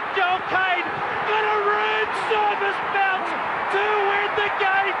top of Joel Kane. Got a room service bounce to win the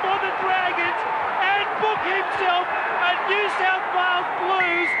game for the Dragons and book himself a New South Wales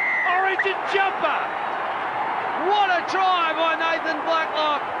Blues Origin jumper. What a try by Nathan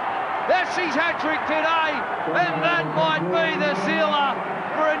Blacklock. That's his hat-trick today, and that might be the sealer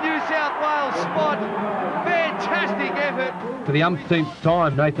for a New South Wales spot. Fantastic effort. For the umpteenth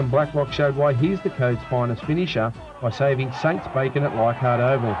time, Nathan Blacklock showed why he's the code's finest finisher by saving Saints bacon at Leichhardt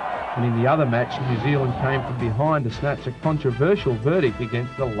Oval. And in the other match, New Zealand came from behind to snatch a controversial verdict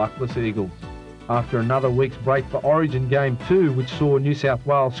against the luckless Eagles. After another week's break for Origin Game 2, which saw New South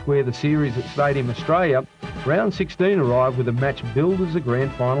Wales square the series at Stadium Australia, round 16 arrived with a match billed as a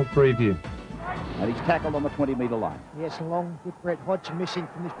grand final preview. And he's tackled on the 20-metre line. Yes, a long good Brett Hodgson missing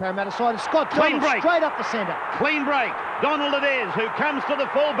from this Parramatta side. Scott Clean Donald break. straight up the centre. Clean break. Donald it is, who comes to the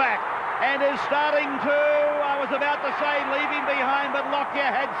fullback and is starting to, I was about to say, leave him behind, but Lockyer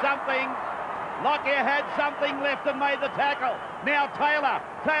had something. Lockyer had something left and made the tackle. Now Taylor.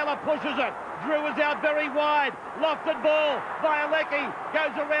 Taylor pushes it. Drew is out very wide. Lofted ball. Violecki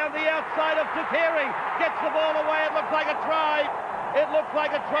goes around the outside of Tukeri. Gets the ball away. It looks like a try. It looks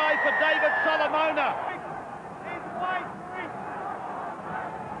like a try for David Solomona.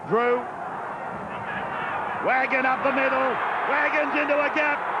 Drew. Wagon up the middle. Wagon's into a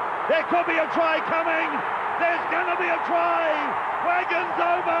gap. There could be a try coming. There's going to be a try. Wagon's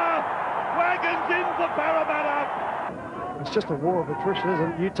over. Wagon's in for Parramatta. It's just a war of attrition,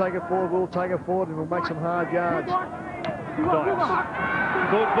 isn't it? You take it forward, we'll take it forward, and we'll make some hard yards. Dykes.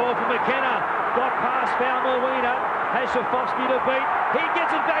 Good ball for McKenna. Got past Falmawina. Has Shafovsky to beat. He gets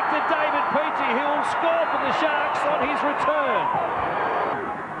it back to David Peachy, who will score for the Sharks on his return.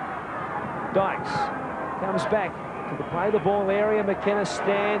 Dykes comes back to the play the ball area. McKenna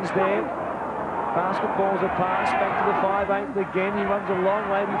stands there. Basketball's a pass back to the 5/8 again. He runs a long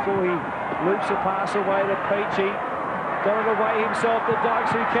way before he loops a pass away to Peachy. Got it away himself to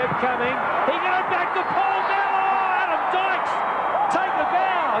Dykes, who kept coming. He got it back to Paul now. Oh, Adam Dykes, take the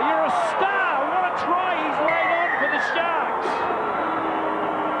bow. You're a star. What a try he's laid on for the Sharks.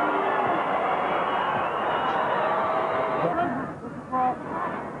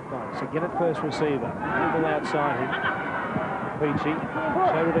 Again at first receiver. Ball outside him. Peachy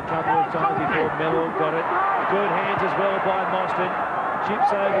showed it a couple of times before Mello got it. Good hands as well by Mostyn.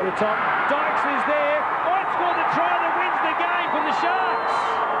 Chips over the top. Dykes is there. Might score the try that wins the game for the Sharks.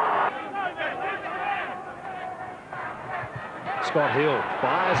 Scott Hill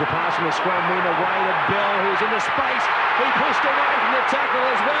fires a pass from the scrum win away to Bell, who's in the space. He pushed away from the tackle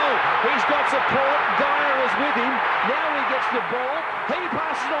as well. He's got support. Geyer is with him. Now he gets the ball. He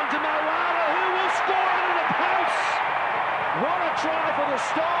passes on to Moala, who will score into the post. What a try for the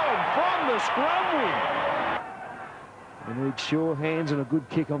Storm from the scrum win. They need sure hands and a good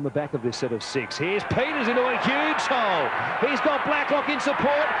kick on the back of this set of 6. Here's Peters into a huge hole. He's got Blacklock in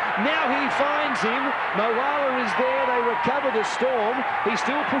support. Now he finds him. Moala is there. They recover the Storm. He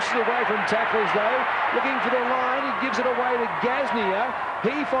still pushes away from tacklers though. Looking for the line. He gives it away to Gaznia.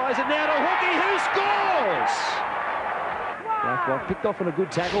 He fires it now to Hookie, who scores! Blacklock picked off on a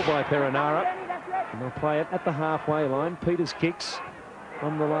good tackle by Perinara. And they'll play it at the halfway line. Peters kicks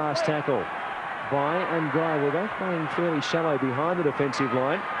on the last tackle. By and Guy, we're both playing fairly shallow behind the defensive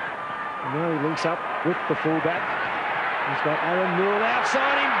line. And now he links up with the fullback. He's got Aaron Newell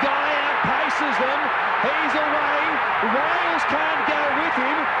outside him. Guy outpaces them. He's away. Wales can't go with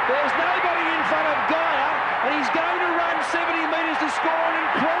him. There's nobody in front of Guy, and he's going to run 70 metres to score an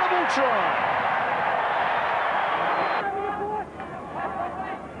incredible try.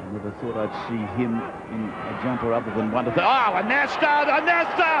 I never thought I'd see him in a jumper other than one of the... Oh,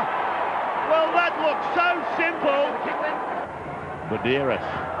 Anasta! Well, that looks so simple. Buderis,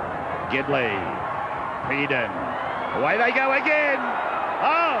 Gidley, Peden. Away they go again.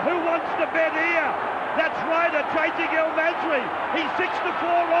 Oh, who wants to bet here? That's right, a Tracy Gilmasry. He's 6-4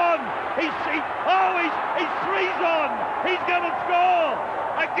 on. He's 3's on. He's going to score.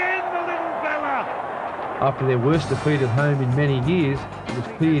 Again, the little fella. After their worst defeat at home in many years, it was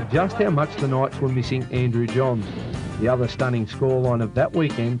clear just how much the Knights were missing Andrew Johns. The other stunning scoreline of that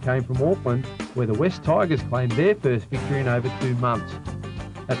weekend came from Auckland, where the West Tigers claimed their first victory in over 2 months.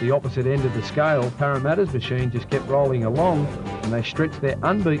 At the opposite end of the scale, Parramatta's machine just kept rolling along, and they stretched their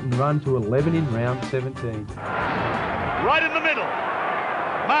unbeaten run to 11 in round 17. Right in the middle.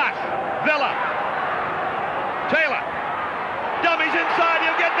 Marsh, Vella, Taylor. Dummies inside,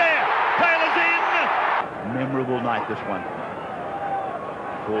 he'll get there. Taylor's in. Memorable night, this one,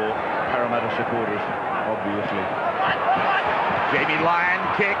 for Parramatta supporters, obviously. Jamie Lyon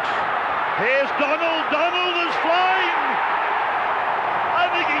kicks. Here's Donald. Donald is flying. I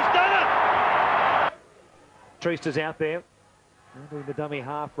think he's done it. Treaster's out there, doing the dummy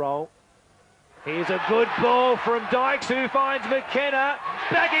half roll. Here's a good ball from Dykes, who finds McKenna.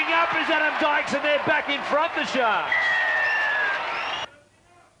 Backing up is Adam Dykes, and they're back in front, the Sharks.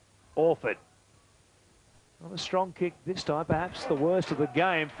 Orford. Not a strong kick this time, perhaps the worst of the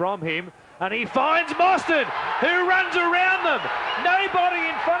game from him. And he finds Mostyn, who runs around them. Nobody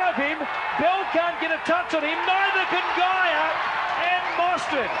in front of him. Bell can't get a touch on him, neither can Geyer. And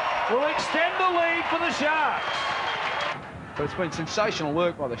Mostyn will extend the lead for the Sharks. But it's been sensational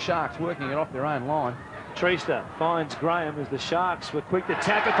work by the Sharks, working it off their own line. Treaster finds Graham as the Sharks were quick to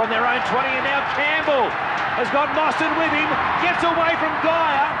tap it from their own 20, and now Campbell has got Mostyn with him, gets away from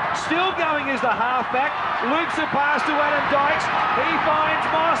Geyer, still going as the halfback, loops a pass to Adam Dykes, he finds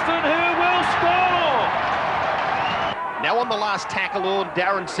Mostyn, who will score! Now on the last tackle on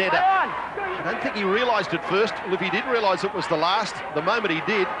Darren Setter. I don't think he realised at first. Well, if he did realise it was the last, the moment he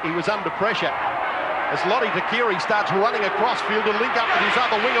did, he was under pressure. As Lottie Takiri starts running across field to link up with his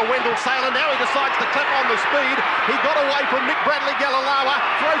other winger, Wendell Saylor. Now he decides to clip on the speed. He got away from Nick Bradley-Galalawa,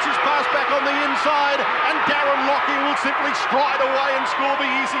 throws his pass back on the inside, and Darren Lockyer will simply stride away and score the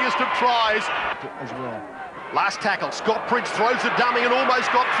easiest of tries. As well. Last tackle, Scott Prince throws a dummy and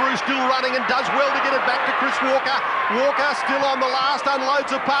almost got through, still running and does well to get it back to Chris Walker. Walker still on the last,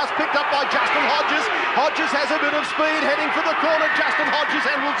 unloads a pass, picked up by Justin Hodges. Hodges has a bit of speed, heading for the corner, Justin Hodges,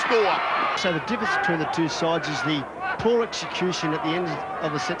 and will score. So the difference between the two sides is the poor execution at the end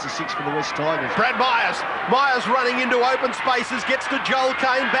of the sets of 6 for the West Tigers. Brad Myers. Myers running into open spaces, gets to Joel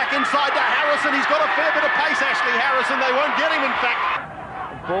Kane, back inside to Harrison. He's got a fair bit of pace, Ashley Harrison. They won't get him, in fact.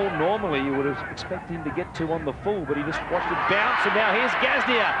 Ball normally you would have expected him to get to on the full, but he just watched it bounce, and now here's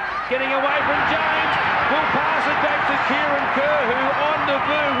Gaznia getting away from James. Will pass it back to Kieran Kerr, who on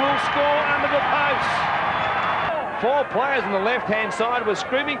debut will score under the post. 4 players on the left-hand side were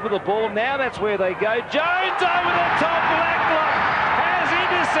screaming for the ball. Now that's where they go. Jones over the top. Blacklock has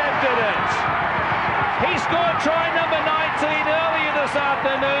intercepted it. He scored try number 19 earlier this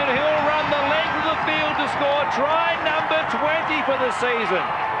afternoon. He'll run the length of the field to score try number 20 for the season.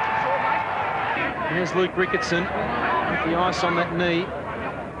 Here's Luke Ricketson with the ice on that knee.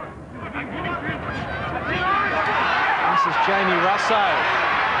 is Jamie Russo.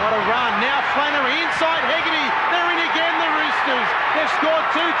 What a run. Now Flannery inside Hegarty. They're in again, the Roosters. They've scored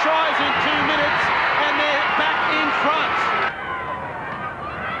 2 tries in 2 minutes and they're back in front.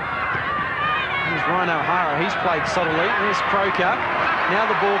 Here's Ryan O'Hara. He's played solidly. There's Croker. Now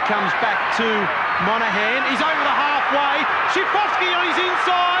the ball comes back to Monaghan. He's over the halfway. Schifosky on his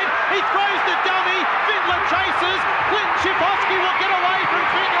inside. He throws the dummy. Fittler chases. Clinton Schifosky will get away from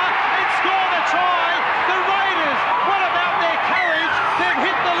Fittler and score the try. The Raiders, what about their courage? They've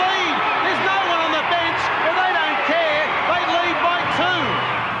hit the lead. There's no one on the bench, but they don't care. They lead by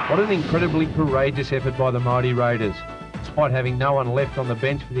 2. What an incredibly courageous effort by the mighty Raiders. Despite having no one left on the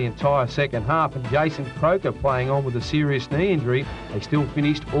bench for the entire second half and Jason Croker playing on with a serious knee injury, they still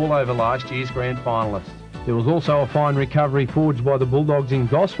finished all over last year's grand finalists. There was also a fine recovery forged by the Bulldogs in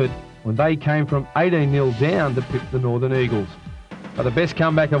Gosford when they came from 18-0 down to pip the Northern Eagles. But the best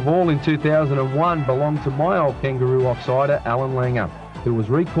comeback of all in 2001 belonged to my old Kangaroo offsider, Alan Langer, who was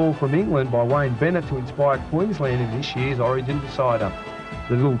recalled from England by Wayne Bennett to inspire Queensland in this year's Origin decider.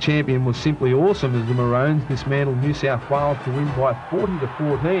 The little champion was simply awesome as the Maroons dismantled New South Wales to win by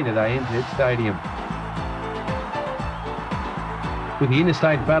 40-14 at ANZ Stadium. With the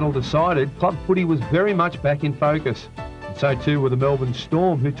interstate battle decided, club footy was very much back in focus. And so too were the Melbourne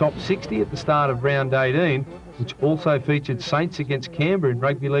Storm, who topped 60 at the start of round 18, which also featured Saints against Canberra in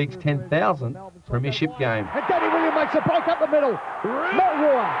Rugby League's 10,000th premiership game. And Danny William makes a break up the middle. Matt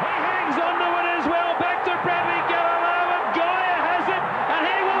Roy. He hangs on to it as well. Back to Bradley Galileo, and Gaia has it, and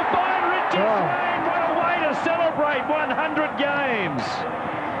he will find Richie Swain. What a way to celebrate 100 games.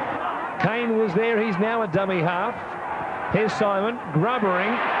 Kane was there. He's now a dummy half. Here's Simon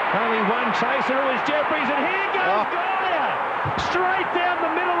grubbering. Only one chaser. It was Jeffries, and here goes Gaia. Straight down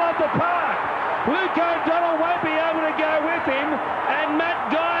the middle of the park. Luke O'Donnell won't be able to go with him, and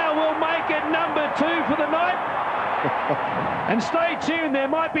Matt Gaia will make it number 2 for the night. And stay tuned, there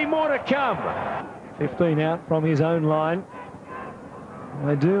might be more to come. 15 out from his own line.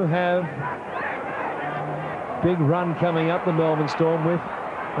 They do have big run coming up, the Melbourne Storm, with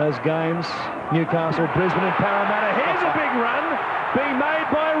those games. Newcastle, Brisbane and Parramatta. Here's a big run being made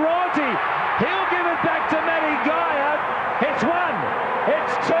by Rorty. He'll give it back to Matty Gaia. It's 1,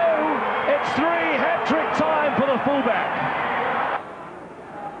 it's 2, it's 3. Hat-trick time for the fullback.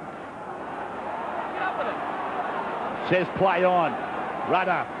 Says play on.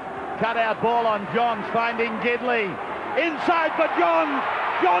 Rudder. Cut out ball on Johns, finding Gidley. Inside for Johns.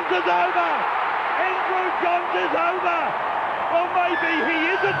 Johns is over. Andrew Johns is over. Or maybe he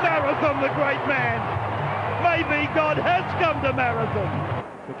isn't Marathon, the great man. Maybe God has come to Marathon.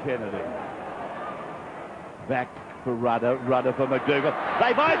 For Kennedy. Back for Rudder. Rudder for McDougall.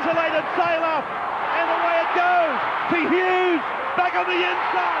 They've isolated Sailor. And away it goes to Hughes. Back on the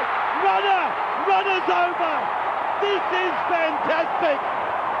inside. Rudder. Rudder's over. This is fantastic.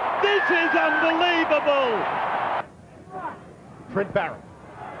 This is unbelievable. Trent Barrett.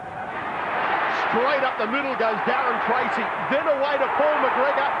 Straight up the middle goes Darren Tracy. Then away to Paul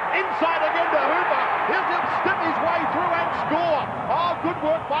McGregor. Inside again to Hooper. He'll stip his way through and score. Oh, good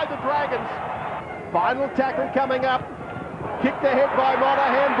work by the Dragons. Final tackle coming up. Kicked ahead by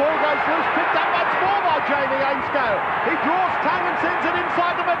Monaghan. Ball goes loose. Picked up once more by Jamie Ainscough. He draws tongue and sends it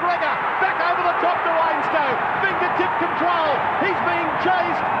inside to McGregor. Back over the top to Ainscough. Fingertip control. He's being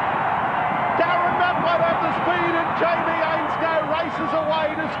chased. Darren Nutt won't have the speed, and Jamie Ainscough races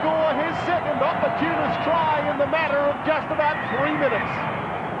away to score his second opportunist try in the matter of just about 3 minutes.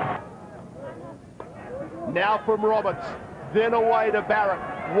 Now from Roberts, then away to Barrett.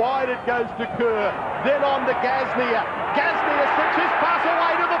 Wide it goes to Kerr, then on to Gasnier. Gasnier sticks his pass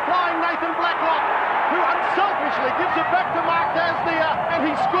away to the flying Nathan Blacklock, who unselfishly gives it back to Mark Gasnier, and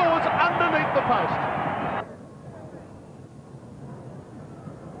he scores underneath the post.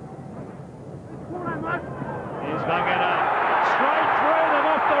 Here's Vangana. Straight through them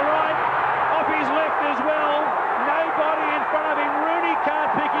off the right, off his left as well. Nobody in front of him. Rooney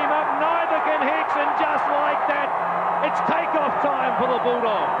can't pick him up, neither can Hicks, and just like that, it's takeoff time for the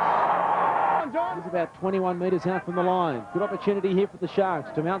Bulldogs. He's about 21 metres out from the line. Good opportunity here for the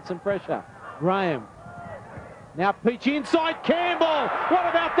Sharks to mount some pressure. Graham. Now Peachy inside Campbell. What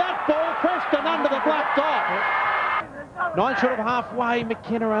about that ball? Preston under the black dot. 9 short of halfway.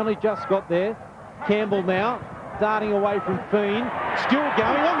 McKenna only just got there. Campbell now darting away from Fiend. Still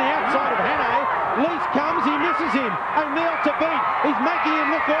going on the outside of Hannay. Lease comes, he misses him. O'Neill to beat. He's making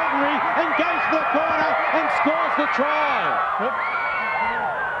him look ordinary and goes to the corner and scores the try.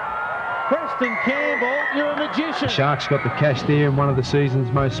 Preston Campbell, you're a magician. The Sharks got the cash there in one of the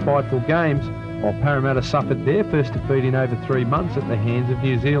season's most spiteful games, while Parramatta suffered their first defeat in over 3 months at the hands of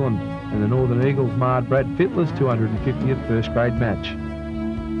New Zealand, and the Northern Eagles marred Brad Fittler's 250th first-grade match.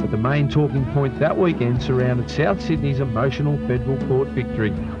 But the main talking point that weekend surrounded South Sydney's emotional federal court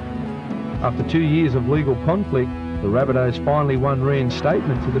victory. After 2 years of legal conflict, the Rabbitohs finally won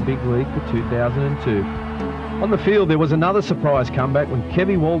reinstatement to the big league for 2002. On the field, there was another surprise comeback when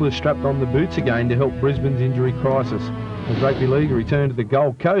Kevy Walters strapped on the boots again to help Brisbane's injury crisis, as Rugby League returned to the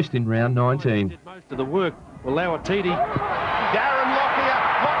Gold Coast in round 19. Most of the work will allow Atiti. Darren Lockyer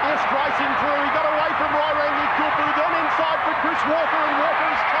strafing through. He got away from Rairangi Kupu, then inside for Chris Walker, and Walker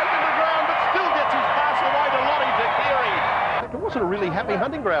has taken the ground, but still gets his pass away to Lottie Takiri. It wasn't a really happy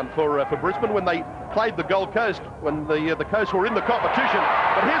hunting ground for Brisbane when they played the Gold Coast, when the Coast were in the competition.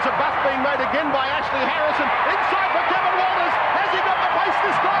 But here's a buff being made again by Ashley Harrison. Inside for Kevin Walters. Has he got the pace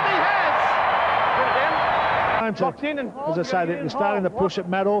this time? He has. Locked in, and as I say, they're starting to push it.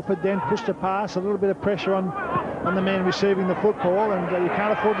 Matt Orford then pushed a pass, a little bit of pressure on the man receiving the football, and you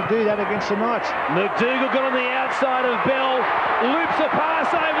can't afford to do that against the Knights. McDougall got on the outside of Bell, loops a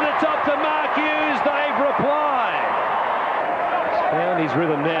pass over the top to Mark Hughes. They've replied. Found his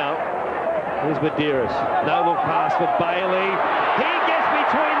rhythm now. Here's Medeiros. No look pass for Bailey. He gets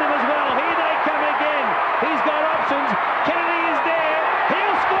between them as well. Here they come again. He's got options. Kennedy is there.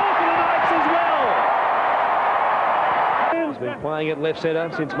 He'll score for the Knights as well. He's been playing at left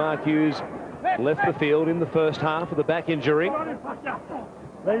centre since Mark Hughes left the field in the first half with a back injury.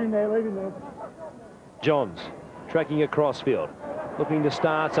 Leave him there. Johns tracking across field, looking to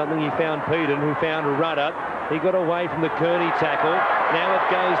start something. He found Peden, who found Rudder. He got away from the Kearney tackle. Now it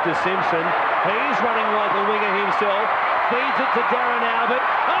goes to Simpson. He's running like a winger himself. Feeds it to Darren Albert.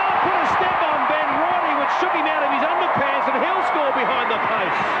 Oh, put a step on Ben Ronnie, which shook him out of his underpants, and he'll score behind the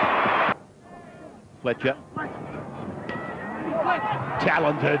post. Fletcher.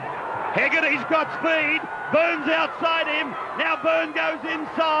 Talented. Hegarty's got speed. Burns outside him. Now Byrne goes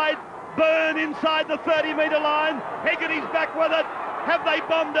inside. Byrne inside the 30-metre line. Hegarty's back with it. Have they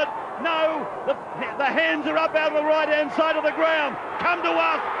bombed it? No. The hands are up out of the right-hand side of the ground. Come to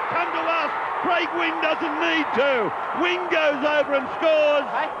us. Come to us. Craig Wing doesn't need to. Wing goes over and scores.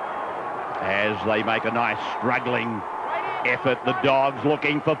 As they make a nice struggling effort, the Dogs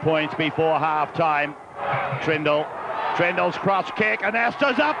looking for points before half-time. Trendle's cross kick, and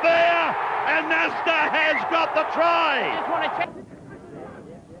Asta's up there, and Asta has got the try.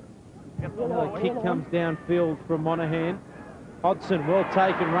 Another kick comes downfield from Monaghan. Hodgson, well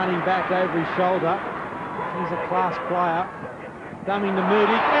taken, running back over his shoulder. He's a class player. Dumming to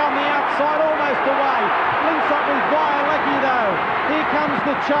Moody. Now on the outside, almost away. Links up with Bialecki though. Here comes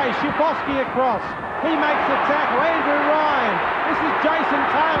the chase. Shaboski across. He makes the tackle. Andrew Ryan. This is Jason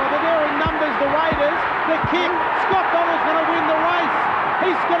Taylor, but they're in numbers, the Raiders. The kick. Scott Donald's going to win the race.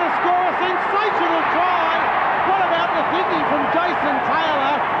 He's going to score a sensational try. What about the thinking from Jason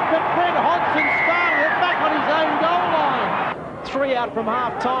Taylor? But Fred Hodgson started it back on his own goal line. 3 out from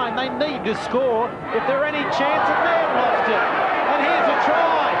half-time. They need to score. If there any chance, it may have lost it. And here's a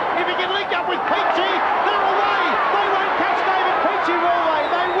try. If he can link up with Peachy, they're away. They won't catch David Peachy, will they?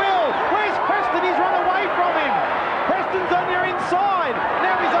 They will. Where's Preston? He's run away from him. Preston's on your inside.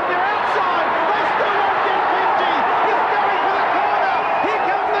 Now he's on your outside. They still won't get Peachy. He's going for the corner. Here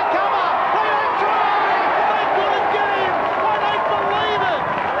comes the cover. They don't try. They couldn't get him. I don't believe it.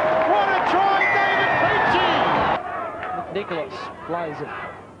 What a try, David Peachy. Nicholas plays it.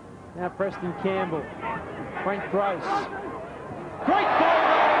 Now Preston Campbell. Frank Gross. Great ball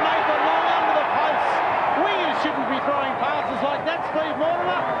there, Nathan Long under the post. Wingers shouldn't be throwing passes like that, Steve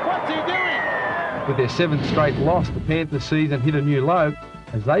Mortimer. What's he doing? With their 7th straight loss, the Panthers season hit a new low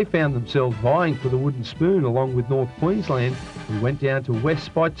as they found themselves vying for the wooden spoon along with North Queensland, who went down to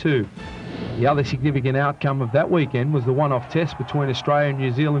West by 2. The other significant outcome of that weekend was the one-off test between Australia and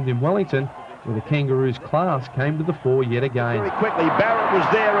New Zealand in Wellington, where the Kangaroos' class came to the fore yet again. Very quickly, Barrett was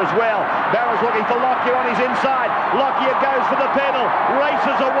there as well. Barrett's looking for Lockyer on his inside. Lockyer goes for the pedal,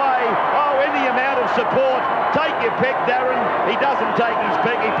 races away. Oh, any amount of support. Take your pick, Darren. He doesn't take his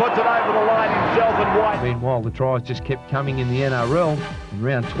pick. He puts it over the line himself and White. Meanwhile, the tries just kept coming in the NRL, and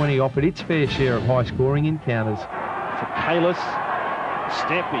round 20 offered its fair share of high-scoring encounters. For Kalis,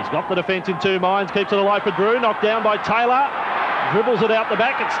 step. He's got the defence in 2 minds. Keeps it alive for Drew. Knocked down by Taylor. Dribbles it out the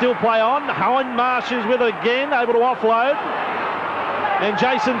back. It's still play on. Hindmarsh is with it again, able to offload. And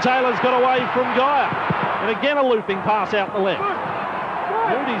Jason Taylor's got away from Geyer. And again a looping pass out the left.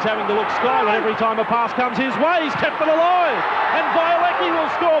 Moody's having to look skyward every time a pass comes his way. He's kept it alive. And Bialecki will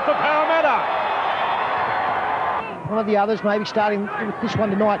score for Parramatta. one of the others, maybe starting with this one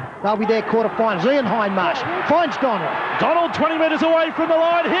tonight. They'll be there quarter-finals. Ian Hindmarsh finds Donald. Donald 20 metres away from the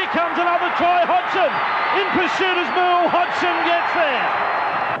line. Here comes another try. Hodgson in pursuit as Moore. Hodgson gets there.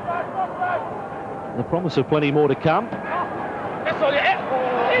 The promise of plenty more to come.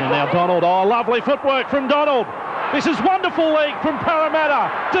 And now Donald. Oh, lovely footwork from Donald. This is wonderful leg from Parramatta.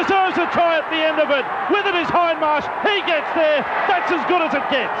 Deserves a try at the end of it. With it is Hindmarsh. He gets there. That's as good as it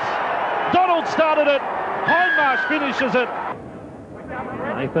gets. Donald started it. Hindmarsh finishes it.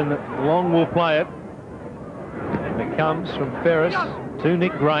 Nathan Long will play it. And it comes from Ferris to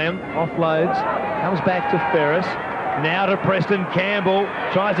Nick Graham. Offloads. Comes back to Ferris. Now to Preston Campbell.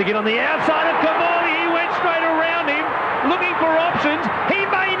 Tries to get on the outside of Kamali. He went straight around him. Looking for options. He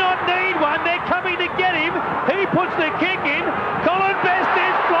may not need one. They're coming to get him. He puts the kick in. Colin Best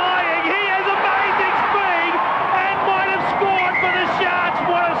is flying. He has amazing speed and might have scored for the Sharks.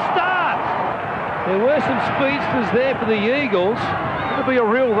 What a start. There were some speedsters there for the Eagles. It'll be a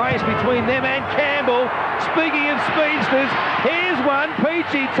real race between them and Campbell. Speaking of speedsters, here's one.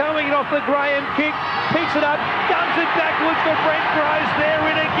 Peachy towing it off the Graham kick. Picks it up. Dumps it backwards for Brent Gross. They're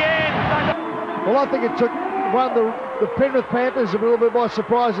in again. Well, I think it took the Penrith Panthers a little bit by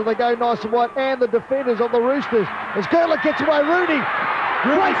surprise, and they go nice and wide, and the defenders on the Roosters. As Gertler gets away, Rooney.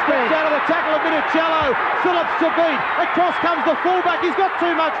 Rooney steps out of the tackle of Minicello. Phillips to beat. Across comes the fullback. He's got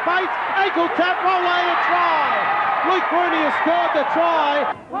too much pace. Ankle tap, roll a try. Luke Rooney has scored the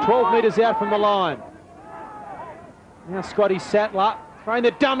try. 12 metres out from the line. Now Scotty Sattler throwing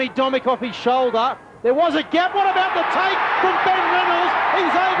the dummy Domick off his shoulder. There was a gap. What about the take from Ben Reynolds?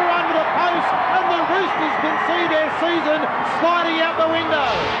 He's over under the post, and the Roosters can see their season sliding out the window.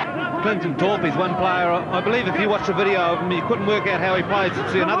 Clinton Thorpe is one player, I believe if you watch the video of him, you couldn't work out how he plays.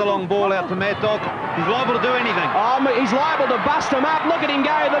 See another long ball out to Mad Dog. He's liable to do anything. He's liable to bust him up. Look at him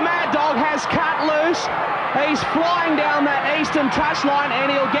go. The Mad Dog has cut loose. He's flying down that eastern touchline,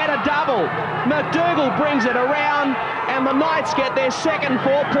 and he'll get a double. McDougall brings it around, and the Knights get their second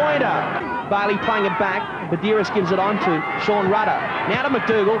four-pointer. Bailey playing it back. Badiris gives it on to Sean Rudder. Now to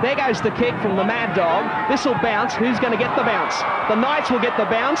McDougall. There goes the kick from the Mad Dog. This will bounce. Who's going to get the bounce? The Knights will get the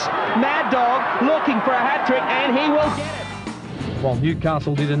bounce. Mad Dog looking for a hat-trick, and he will get it. While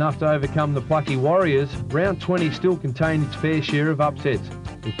Newcastle did enough to overcome the plucky Warriors, round 20 still contained its fair share of upsets,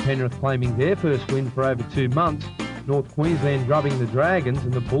 with Penrith claiming their first win for over 2 months, North Queensland drubbing the Dragons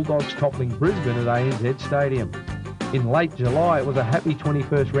and the Bulldogs toppling Brisbane at ANZ Stadium. In late July, it was a happy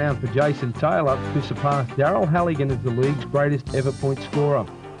 21st round for Jason Taylor, who surpassed Darryl Halligan as the league's greatest ever point scorer.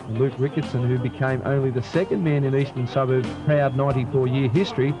 And Luke Ricketson, who became only the second man in Eastern Suburbs' proud 94-year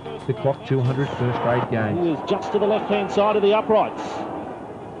history to clock 200 first-grade games. He is just to the left-hand side of the uprights.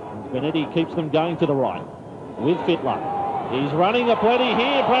 Benetti keeps them going to the right with Fittler. He's running a plenty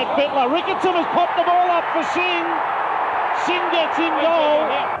here, Brad Fittler. Ricketson has popped the ball up for Singh. Singh gets in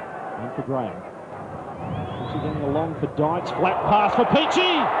goal. And for Graham. Getting along for Dykes, flat pass for Peachy.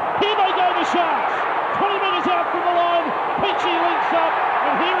 Here they go, the Sharks. 20 metres out from the line. Peachy links up,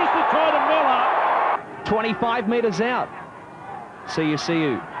 and here is the try to Miller. 25 metres out. See you.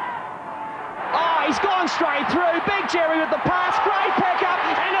 Oh, he's gone straight through. Big Jerry with the pass. Great pick up,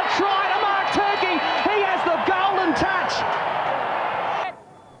 and a try to Mark Turkey. He has the golden touch.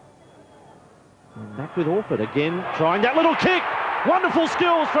 And back with Orford again, trying that little kick. Wonderful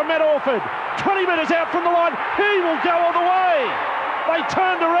skills from Matt Orford. 20 metres out from the line. He will go all the way. They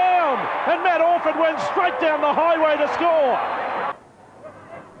turned around, and Matt Orford went straight down the highway to score.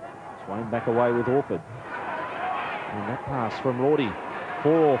 Swain back away with Orford. And that pass from Rorty for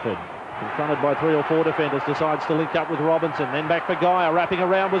Orford. Confronted by 3 or 4 defenders, decides to link up with Robinson. Then back for Geyer. Wrapping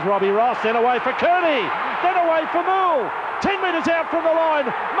around was Robbie Ross. Then away for Kearney. Then away for Moole. 10 metres out from the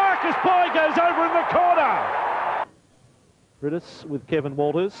line. Marcus Pye goes over in the corner. Britis with Kevin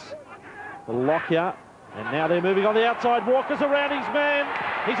Walters. The Lockyer, and now they're moving on the outside. Walker's around his man.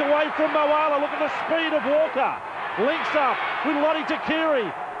 He's away from Moala. Look at the speed of Walker. Links up with Lottie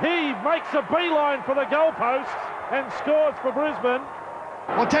Takiri. He makes a beeline for the goalposts and scores for Brisbane.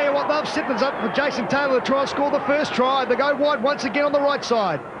 I'll tell you what, they've set this up for Jason Taylor to try and score the first try. They go wide once again on the right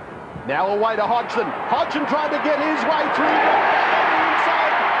side. Now away to Hodgson. Hodgson trying to get his way through the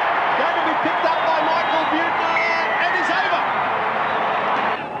inside. Going to be picked up by Michael Buettner, and it's over.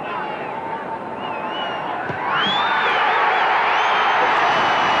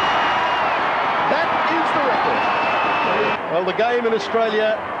 Well, the game in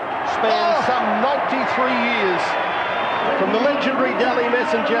Australia spans some 93 years, from the legendary Delhi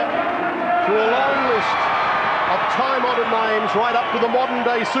Messenger to a long list of time-honoured names right up to the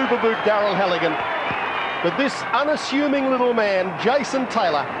modern-day superboot Darryl Halligan. But this unassuming little man, Jason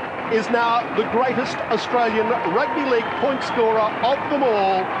Taylor, is now the greatest Australian rugby league point scorer of them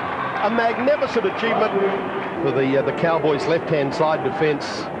all. A magnificent achievement for the Cowboys' left-hand side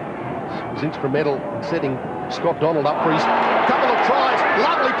defence. Was instrumental in setting Scott Donald up for his couple of tries.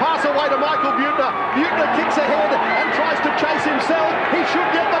 Lovely pass away to Michael Buettner. Buettner kicks ahead and tries to chase himself. He should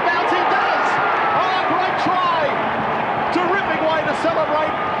get the bounce. He does. Oh, great try. Terrific way to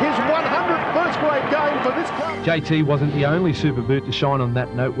celebrate his 100th first-grade game for this club. JT wasn't the only super boot to shine on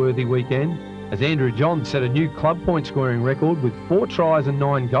that noteworthy weekend, as Andrew Johns set a new club point scoring record with 4 tries and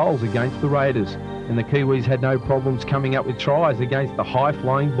 9 goals against the Raiders, and the Kiwis had no problems coming up with tries against the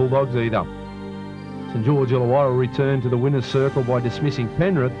high-flying Bulldogs either. St George Illawarra returned to the winner's circle by dismissing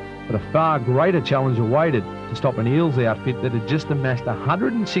Penrith, but a far greater challenge awaited to stop an Eels outfit that had just amassed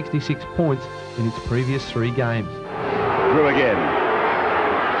 166 points in its previous 3 games. Drew again.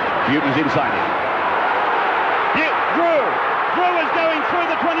 Buetner's inside him. Drew is going through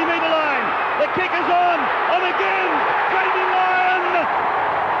the 20-metre line. The kick is on again. Jamie Lyon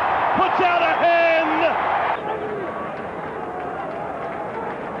puts out a hand.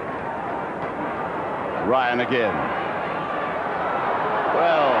 Ryan again.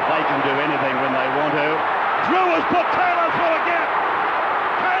 Well, they can do anything when they want to. Drew has put Taylor through a gap.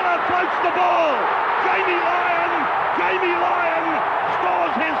 Taylor floats the ball. Jamie Lyon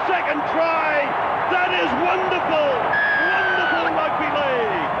scores his second try. That is wonderful. Wonderful rugby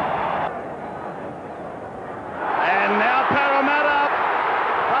league. And now Parramatta.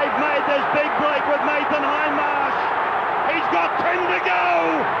 They've made this big break with Nathan Hindmarsh. He's got 10 to go.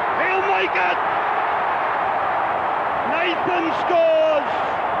 He'll make it. Nathan scores.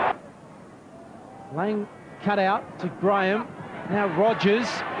 Lang cut out to Graham. Now Rogers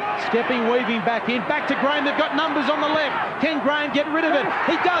stepping, weaving back in. Back to Graham. They've got numbers on the left. Can Graham get rid of it?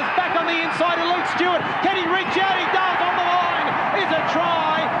 He does. Back on the inside to Luke Stewart. Can he reach out? He does. On the line is a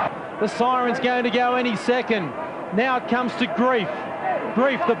try. The siren's going to go any second. Now it comes to Grief.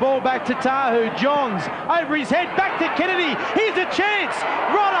 The ball back to Tahu. Johns over his head. Back to Kennedy. Here's a chance.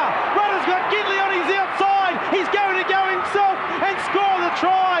 Rudder's got Gidley on his outside. He's going to go himself and score the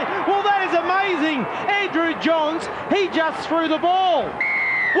try. Well, that is amazing. Andrew Johns, he just threw the ball.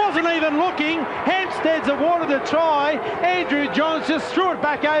 Wasn't even looking. Hampstead's awarded the try. Andrew Johns just threw it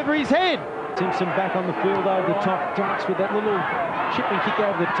back over his head. Simpson back on the field over the top. Ducks with that little chipping kick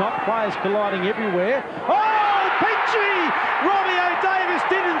over the top. Players colliding everywhere. Oh, Peachy! Robbie O'Davis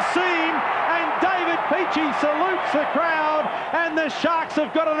didn't see him, and David Peachy salutes the crowd, and the Sharks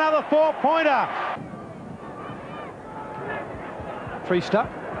have got another 4-pointer. Freester.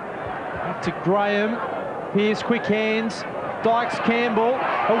 Up to Graham. Here's quick hands. Dykes Campbell.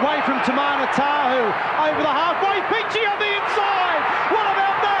 Away from Tamana Tahu. Over the halfway. Peachy on the inside. What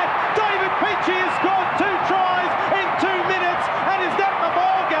about that? David Peachy has scored 2 tries in 2 minutes, and is that the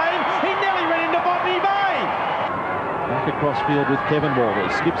ball game? He nearly ran into Botany Bay. Back across field with Kevin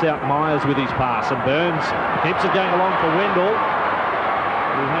Walters. Skips out Myers with his pass, and Burns keeps it going along for Wendell,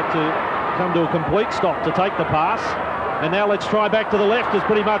 who had to come to a complete stop to take the pass. And now let's try back to the left is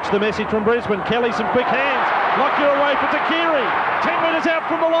pretty much the message from Brisbane. Kelly, some quick hands. Lockyer away for Takiri. 10 metres out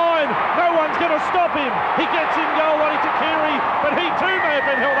from the line. No one's going to stop him. He gets in goal on Takiri, but he too may have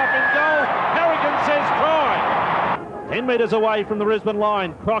been held up in goal. Harrigan says try. 10 metres away from the Brisbane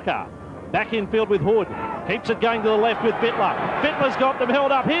line. Crocker back in field with Hood. Keeps it going to the left with Bittler. Bittler's got them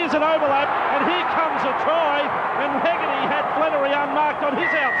held up. Here's an overlap, and here comes a try. And Haggerty had Flannery unmarked on his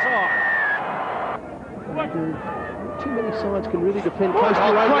outside. Too many sides can really defend close to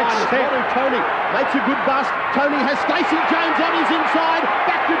your own line. Tony makes a good bust. Tony has Stacey Jones on his inside.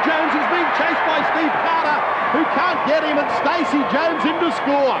 Back to Jones. He's being chased by Steve Carter, who can't get him, and Stacey Jones in to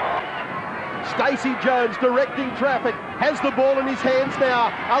score. Stacey Jones directing traffic, has the ball in his hands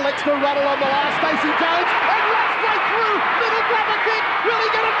now. Alexander Ruddle on the last. Stacey Jones, and runs straight through. Little grabber kick. Will he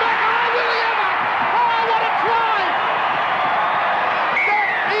get it back? Oh, will he ever? Oh, what a try!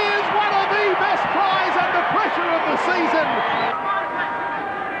 That is one of the best tries under pressure of the season.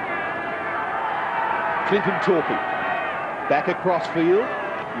 Clinton Torpy back across field.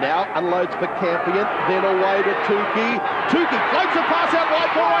 Now unloads for Campion, then away to Tukey. Tukey floats a pass out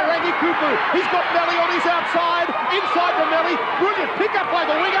wide for Wairangi Kupu. He's got Melly on his outside, inside to Melly. Brilliant pick up by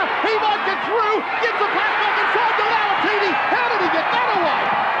the winger. He might get through. Gives the pass back inside to Lauatini. How did he get that away?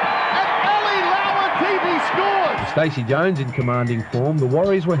 And Ali Lauatini scores. Stacey Jones in commanding form, the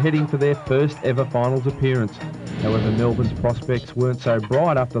Warriors were heading for their first ever finals appearance. However, Melbourne's prospects weren't so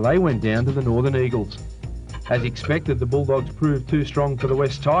bright after they went down to the Northern Eagles. As expected, the Bulldogs proved too strong for the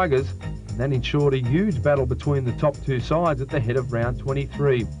West Tigers, and that ensured a huge battle between the top 2 sides at the head of round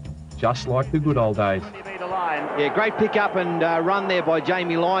 23. just like the good old days. Yeah, great pick up and run there by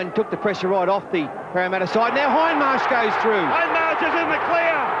Jamie Lyon. Took the pressure right off the Parramatta side. Now Hindmarsh goes through. Hindmarsh is in the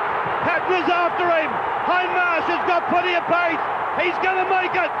clear. Patton's after him. Hindmarsh has got plenty of pace. He's going to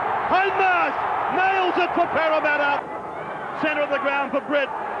make it. Hindmarsh nails it for Parramatta. Centre of the ground for Britt.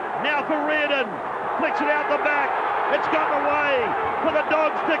 Now for Reardon. Flicks it out the back. It's gotten away for the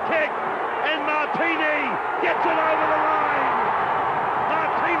Dogs to kick. And Martini gets it over the line.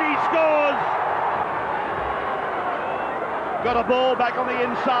 Martini scores. Got a ball back on the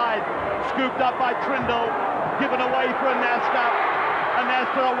inside. Scooped up by Trindle. Given away for Anasta.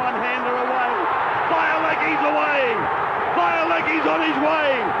 Anasta a one-hander away. Violecki's away. Violecki's on his way.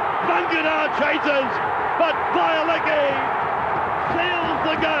 Vangadar chases. But Violecki seals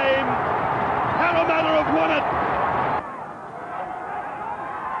the game. Parramatta have won it.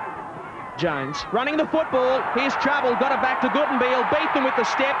 Jones running the football. Here's trouble. Got it back to Guttenbeil. Beat them with the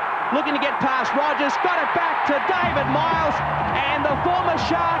step. Looking to get past Rogers. Got it back to David Miles. And the former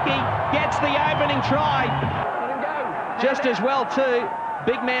Sharky gets the opening try. Just as well too.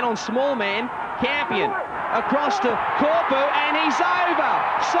 Big man on small man. Campion across to Corpu. And he's over.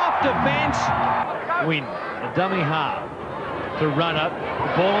 Soft defence. Win. A dummy half. To run it.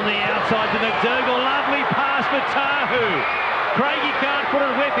 The ball on the outside to McDougall. Lovely pass for Tahu. Craigie can't put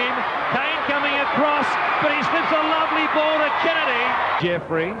it with him. Kane coming across, but he slips a lovely ball to Kennedy.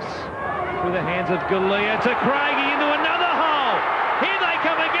 Jeffries through the hands of Galea to Craigie into another hole. Here they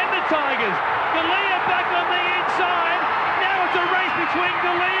come again, the Tigers. Galea back on the inside. Now it's a race between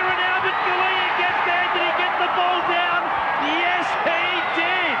Galea and Albert. Galea gets there. Did he get the ball down? Yes, he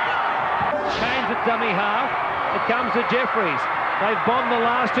did. Change at dummy half. It comes to Jeffries. They've bombed the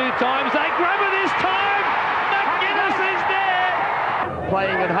last two times. They grab it this time. McGuinness is there.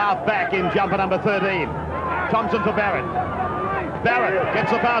 Playing at half back in jumper number 13. Thompson for Barrett. Barrett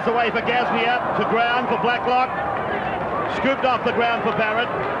gets the pass away for Gasnier. To ground for Blacklock. Scooped off the ground for Barrett.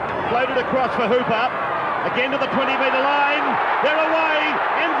 Floated across for Hooper. Again to the 20-metre line. They're away.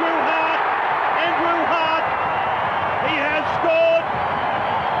 Andrew Hart. Andrew Hart. He has scored.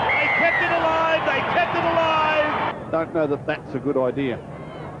 They kept it alive. They kept it alive. Don't know that that's a good idea.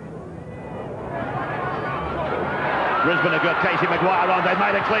 Brisbane have got Casey Maguire on. They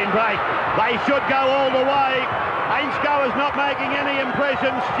made a clean break. They should go all the way. Ainscough is not making any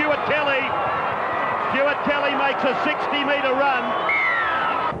impression. Stuart Kelly makes a 60-metre run.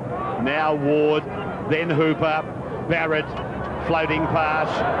 Now Ward, then Hooper, Barrett, floating pass,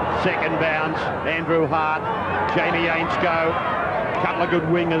 second bounce, Andrew Hart, Jamie Ainscough, couple of good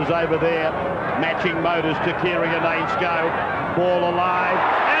wingers over there, matching motors to Keary and Ainscough. Ball alive,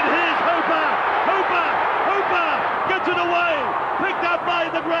 and here's Hooper. Gets it away, picked up by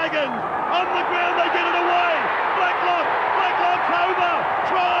the Dragons. On the ground, they get it away. Blacklock's over.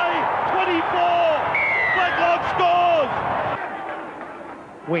 Try 24. Blacklock scores.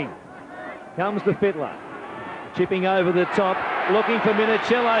 Wing. Comes to Fittler. Chipping over the top, looking for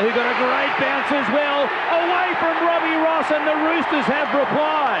Minicello, who got a great bounce as well. Away from Robbie Ross, and the Roosters have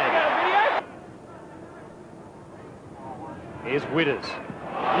replied. Here's Witters.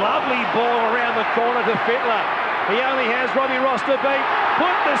 Lovely ball around the corner to Fittler. He only has Robbie Ross to beat.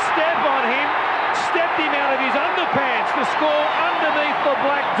 Put the step on him. Stepped him out of his underpants to score underneath the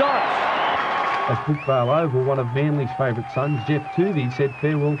black dots. At Brookvale Oval, one of Manly's favourite sons, Jeff Toothey, said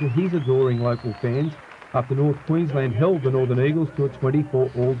farewell to his adoring local fans after North Queensland held the Northern Eagles to a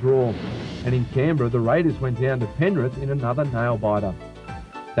 24-all draw. And in Canberra, the Raiders went down to Penrith in another nail-biter.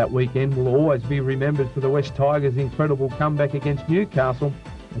 That weekend will always be remembered for the West Tigers' incredible comeback against Newcastle.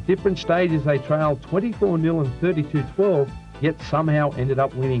 At different stages, they trailed 24-0 and 32-12, yet somehow ended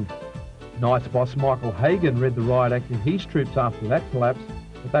up winning. Knights boss Michael Hagan read the riot act to his troops after that collapse,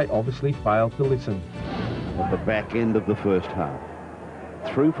 but they obviously failed to listen. At the back end of the first half.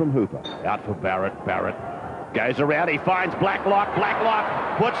 Through from Hooper. Out for Barrett. Barrett goes around. He finds Blacklock.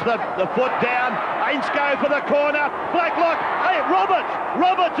 Blacklock puts the foot down. Ainscough for the corner. Blacklock. Hey, Roberts.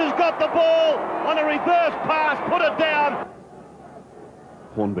 Roberts has got the ball on a reverse pass. Put it down.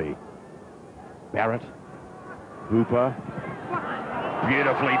 Hornby. Barrett. Hooper.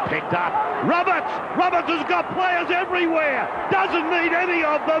 Beautifully picked up. Roberts has got players everywhere. Doesn't need any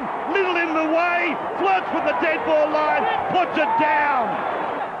of them. Little in the way. Flirts with the dead ball line. Puts it down.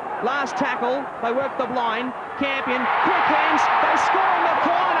 Last tackle. They work the blind. Campion. Quick hands. They score in the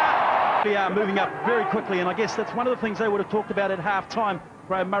corner. They are moving up very quickly, and I guess that's one of the things they would have talked about at half-time.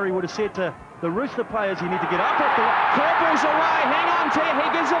 Graham Murray would have said to the Rooster players, you need to get up at the... Corpus away. Hang on to it. He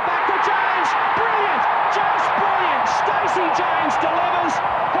gives it back to Jones. Brilliant. Just brilliant. Stacey Jones delivers.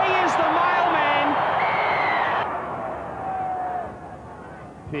 He is the mailman.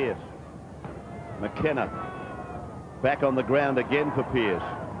 Pierce. McKenna. Back on the ground again for Pearce.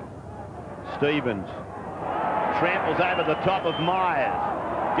 Stevens tramples over the top of Myers.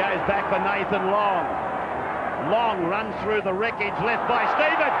 Goes back for Nathan Long. Long runs through the wreckage, left by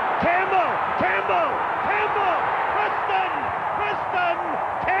Stephen. Campbell! Preston!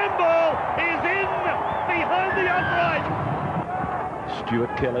 Campbell is in behind the upright.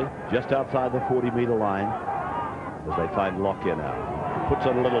 Stuart Kelly just outside the 40-metre line as they find Lockyer now. Puts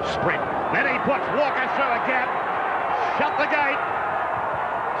on a little sprint. Then he puts Walker through a gap. Shut the gate.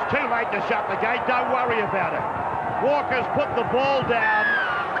 It's too late to shut the gate. Don't worry about it. Walker's put the ball down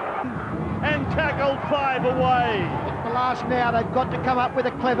and tackled 5 away. The last now, they've got to come up with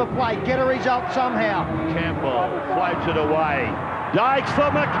a clever play, get a result somehow. Campbell floats it away. Dykes for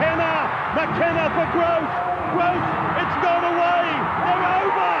McKenna. McKenna for Gross. Gross, it's gone away. They're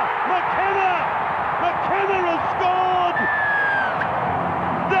over. McKenna has scored.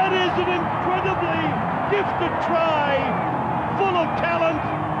 That is an incredibly gifted try, full of talent,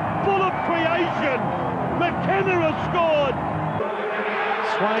 full of creation. McKenna has scored.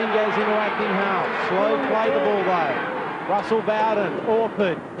 Swain goes into acting half. Slow play the ball though. Russell Bowden,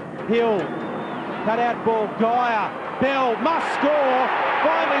 Orford, Hill, cut out ball, Geyer, Bell must score.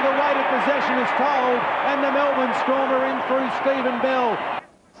 Finally the weight of possession is told, and the Melbourne Storm are in through Stephen Bell.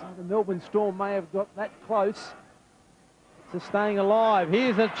 So the Melbourne Storm may have got that close to staying alive.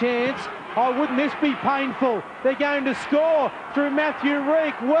 Here's a chance. Oh, wouldn't this be painful? They're going to score through Matthew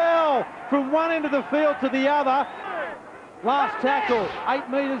Reek. Well, from one end of the field to the other. Last tackle, 8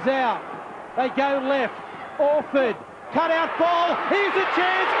 metres out. They go left. Orford, cut out ball. Here's a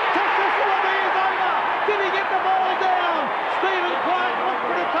chance. Texas Wallaby is over. Did he get the ball down? Stephen Clark looks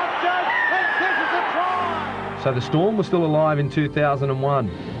for the touchdown and says it's a try. So the Storm were still alive in 2001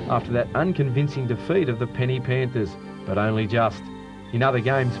 after that unconvincing defeat of the Penny Panthers, but only just. In other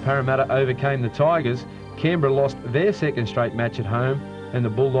games, Parramatta overcame the Tigers, Canberra lost their second straight match at home, and the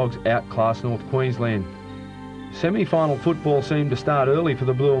Bulldogs outclassed North Queensland. Semi-final football seemed to start early for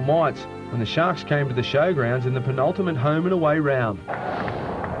the Blue and Whites when the Sharks came to the showgrounds in the penultimate home and away round.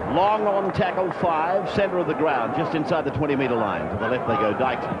 Long on tackle 5, centre of the ground, just inside the 20-metre line. To the left they go,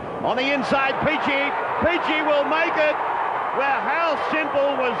 Dykes. On the inside, Peachy. Peachy will make it. Well, how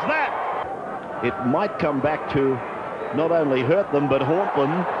simple was that? It might come back to not only hurt them, but haunt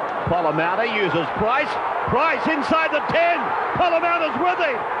them. Polamatta uses Price. Price inside the 10. Polamatta's with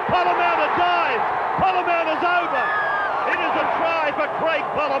him. Polamatta dives. Polamatta's over. It is a try for Craig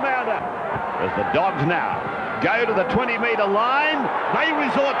Polamatta. As the Dogs now go to the 20-metre line, they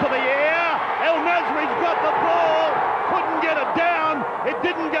resort to the air. El Nasri's got the ball. Couldn't get it down. It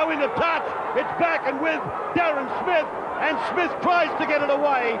didn't go into touch. It's back and with Darren Smith. And Smith tries to get it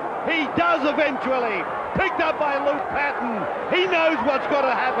away. He does eventually. Picked up by Luke Patton. He knows what's got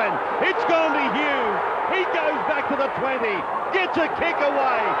to happen. It's gone to Hughes. He goes back to the 20. Gets a kick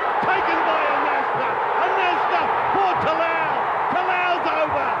away. Taken by Anasta. Anasta for Talau. Talau's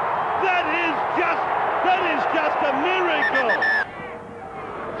over. That is just a miracle.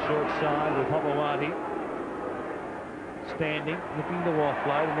 Short side with Hobawati. Standing, looking to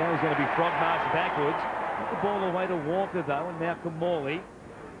offload, and now he's going to be frog marched backwards. Put the ball away to Walker though, and now Kamali.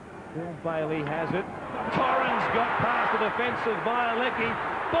 Bill Bailey has it. Torrens got past the defence of Violecki.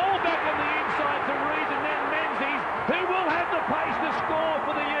 Ball back on the inside to Reed, and then Menzies, who will have the pace to score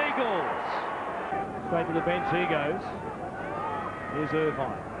for the Eagles. Straight to the bench he goes. Here's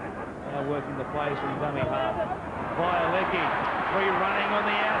Irvine. Now working the plays from dummy half. Violecki, free running on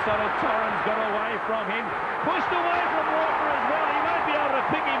the outside of Torrens, got away from him. Pushed away from Walker as well. He might be able to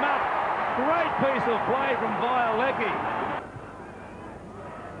pick him up. Great piece of play from Violecki.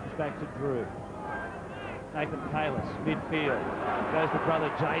 Back to Drew. Nathan Kalis, midfield. Goes to brother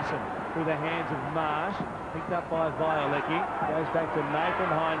Jason through the hands of Marsh. Picked up by Violecki. Goes back to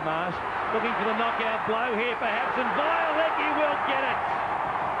Nathan Hindmarsh. Looking for the knockout blow here perhaps, and Violecki will get it.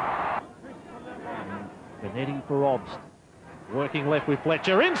 Benetti for Obst. Working left with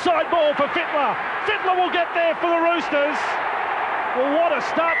Fletcher. Inside ball for Fittler. Fittler will get there for the Roosters. Well, what a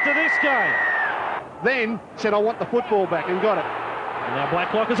start to this game. Then said, I want the football back, and got it. And now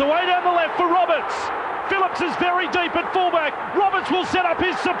Blacklock is away down the left for Roberts. Phillips is very deep at fullback. Roberts will set up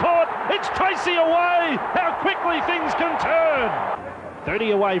his support. It's Tracy away. How quickly things can turn.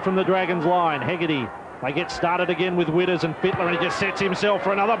 30 away from the Dragons line. Hegarty. They get started again with Witters and Fittler, and he just sets himself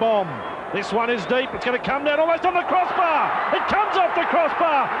for another bomb. This one is deep. It's going to come down almost on the crossbar. It comes off the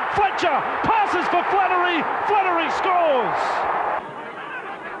crossbar. Fletcher passes for Flannery. Flannery scores.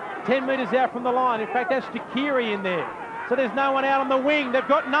 10 metres out from the line. In fact, that's Shaqiri in there. So there's no one out on the wing. They've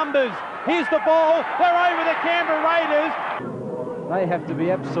got numbers. Here's the ball. They're over the Canberra Raiders. They have to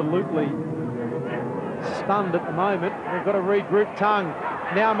be absolutely stunned at the moment. They've got to regroup Tongue.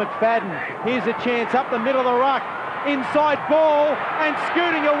 Now McFadden. Here's a chance up the middle of the ruck. Inside ball and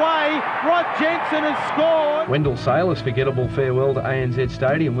scooting away. Rod Jensen has scored. Wendell Saylor's forgettable farewell to ANZ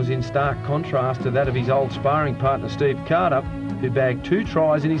Stadium was in stark contrast to that of his old sparring partner Steve Carter, who bagged 2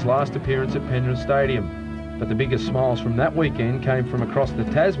 tries in his last appearance at Penrith Stadium. But the biggest smiles from that weekend came from across the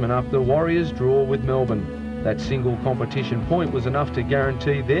Tasman after the Warriors' draw with Melbourne. That single competition point was enough to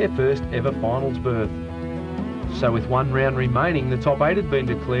guarantee their first ever finals berth. So with 1 round remaining, the top 8 had been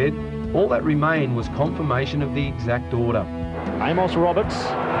declared. All that remained was confirmation of the exact order. Amos Roberts,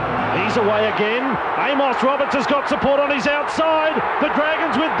 he's away again. Amos Roberts has got support on his outside. The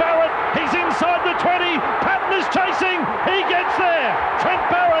Dragons with Barrett, he's inside the 20. Patton is chasing, he gets there. Trent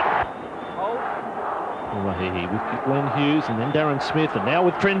Barrett. Rahehe with Glenn Hughes and then Darren Smith, and now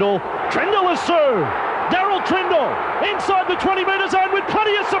with Trindle. Trindle is through. Daryl Trindle inside the 20-metre zone with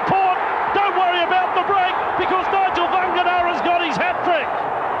plenty of support. Don't worry about the break because Nigel Vanganara's got his hat-trick.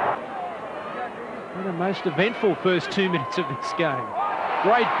 The most eventful first 2 minutes of this game.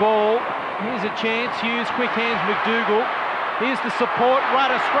 Great ball. Here's a chance. Hughes, quick hands, McDougall. Here's the support.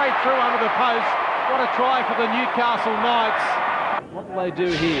 Rudder straight through under the post. What a try for the Newcastle Knights. What will they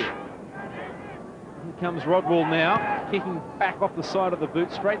do here? Here comes Rodwell now, kicking back off the side of the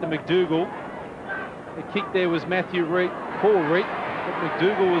boot, straight to McDougall. The kick there was Matthew Reed, Paul Reed, but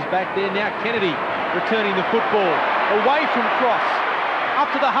McDougall was back there. Now Kennedy returning the football. Away from Cross. Up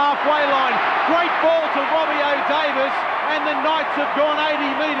to the halfway line. Great ball to Robbie O'Davis, and the Knights have gone 80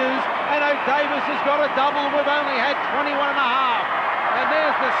 metres, and O'Davis has got a double. We've only had 21 and a half. And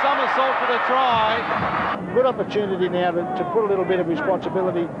there's the somersault for the try. Good opportunity now to put a little bit of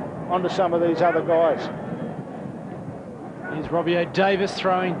responsibility onto some of these other guys. Here's Robbie O'Davis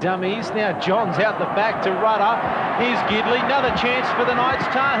throwing dummies. Now Johns out the back to Rudder. Here's Gidley. Another chance for the Knights.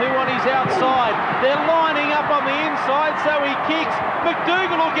 Tahu on his outside. They're lining up on the inside, so he kicks.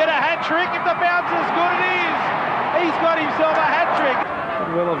 McDougall will get a hat-trick. If the bounce is good, it is. He's got himself a hat-trick.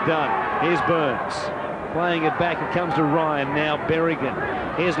 Well have done. Here's Burns. Playing it back. It comes to Ryan. Now Berrigan.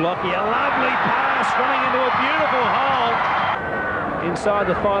 Here's Lockie. A lovely pass running into a beautiful hole. Inside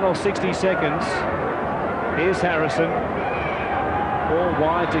the final 60 seconds. Here's Harrison. Ball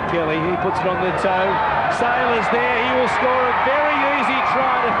wide to Kelly. He puts it on the toe. Saylor's there. He will score a very easy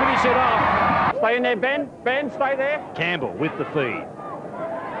try to finish it off. Stay in there, Ben. Ben, stay there. Campbell with the feed.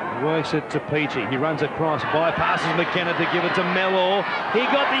 He works it to Peachy. He runs across, bypasses McKenna to give it to Mellor. He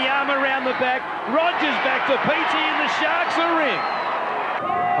got the arm around the back. Rogers back to Peachy, and the Sharks are in.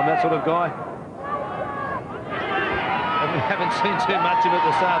 I'm that sort of guy. And we haven't seen too much of it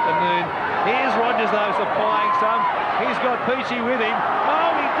this afternoon. Here's Rogers, though, supplying some. He's got Peachy with him.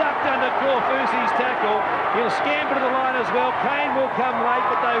 Oh, he ducked under Corfusi's tackle. He'll scamper to the line as well. Kane will come late,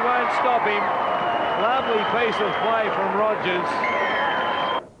 but they won't stop him. Lovely piece of play from Rogers.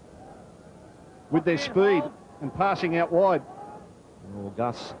 With their speed and passing out wide. Well,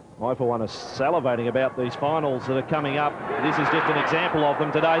 Gus, I for one, is salivating about these finals that are coming up. This is just an example of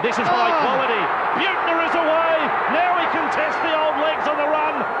them today. This is high quality. Buettner is away. Now he can test the old legs on the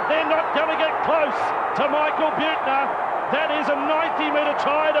run. They're not going to get close to Michael Buettner. That is a 90-metre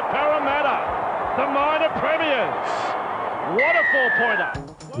try to Parramatta, the minor premiers. What a four-pointer.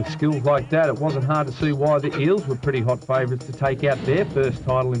 With skills like that, it wasn't hard to see why the Eels were pretty hot favourites to take out their first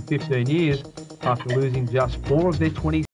title in 15 years after losing just 4 of their 20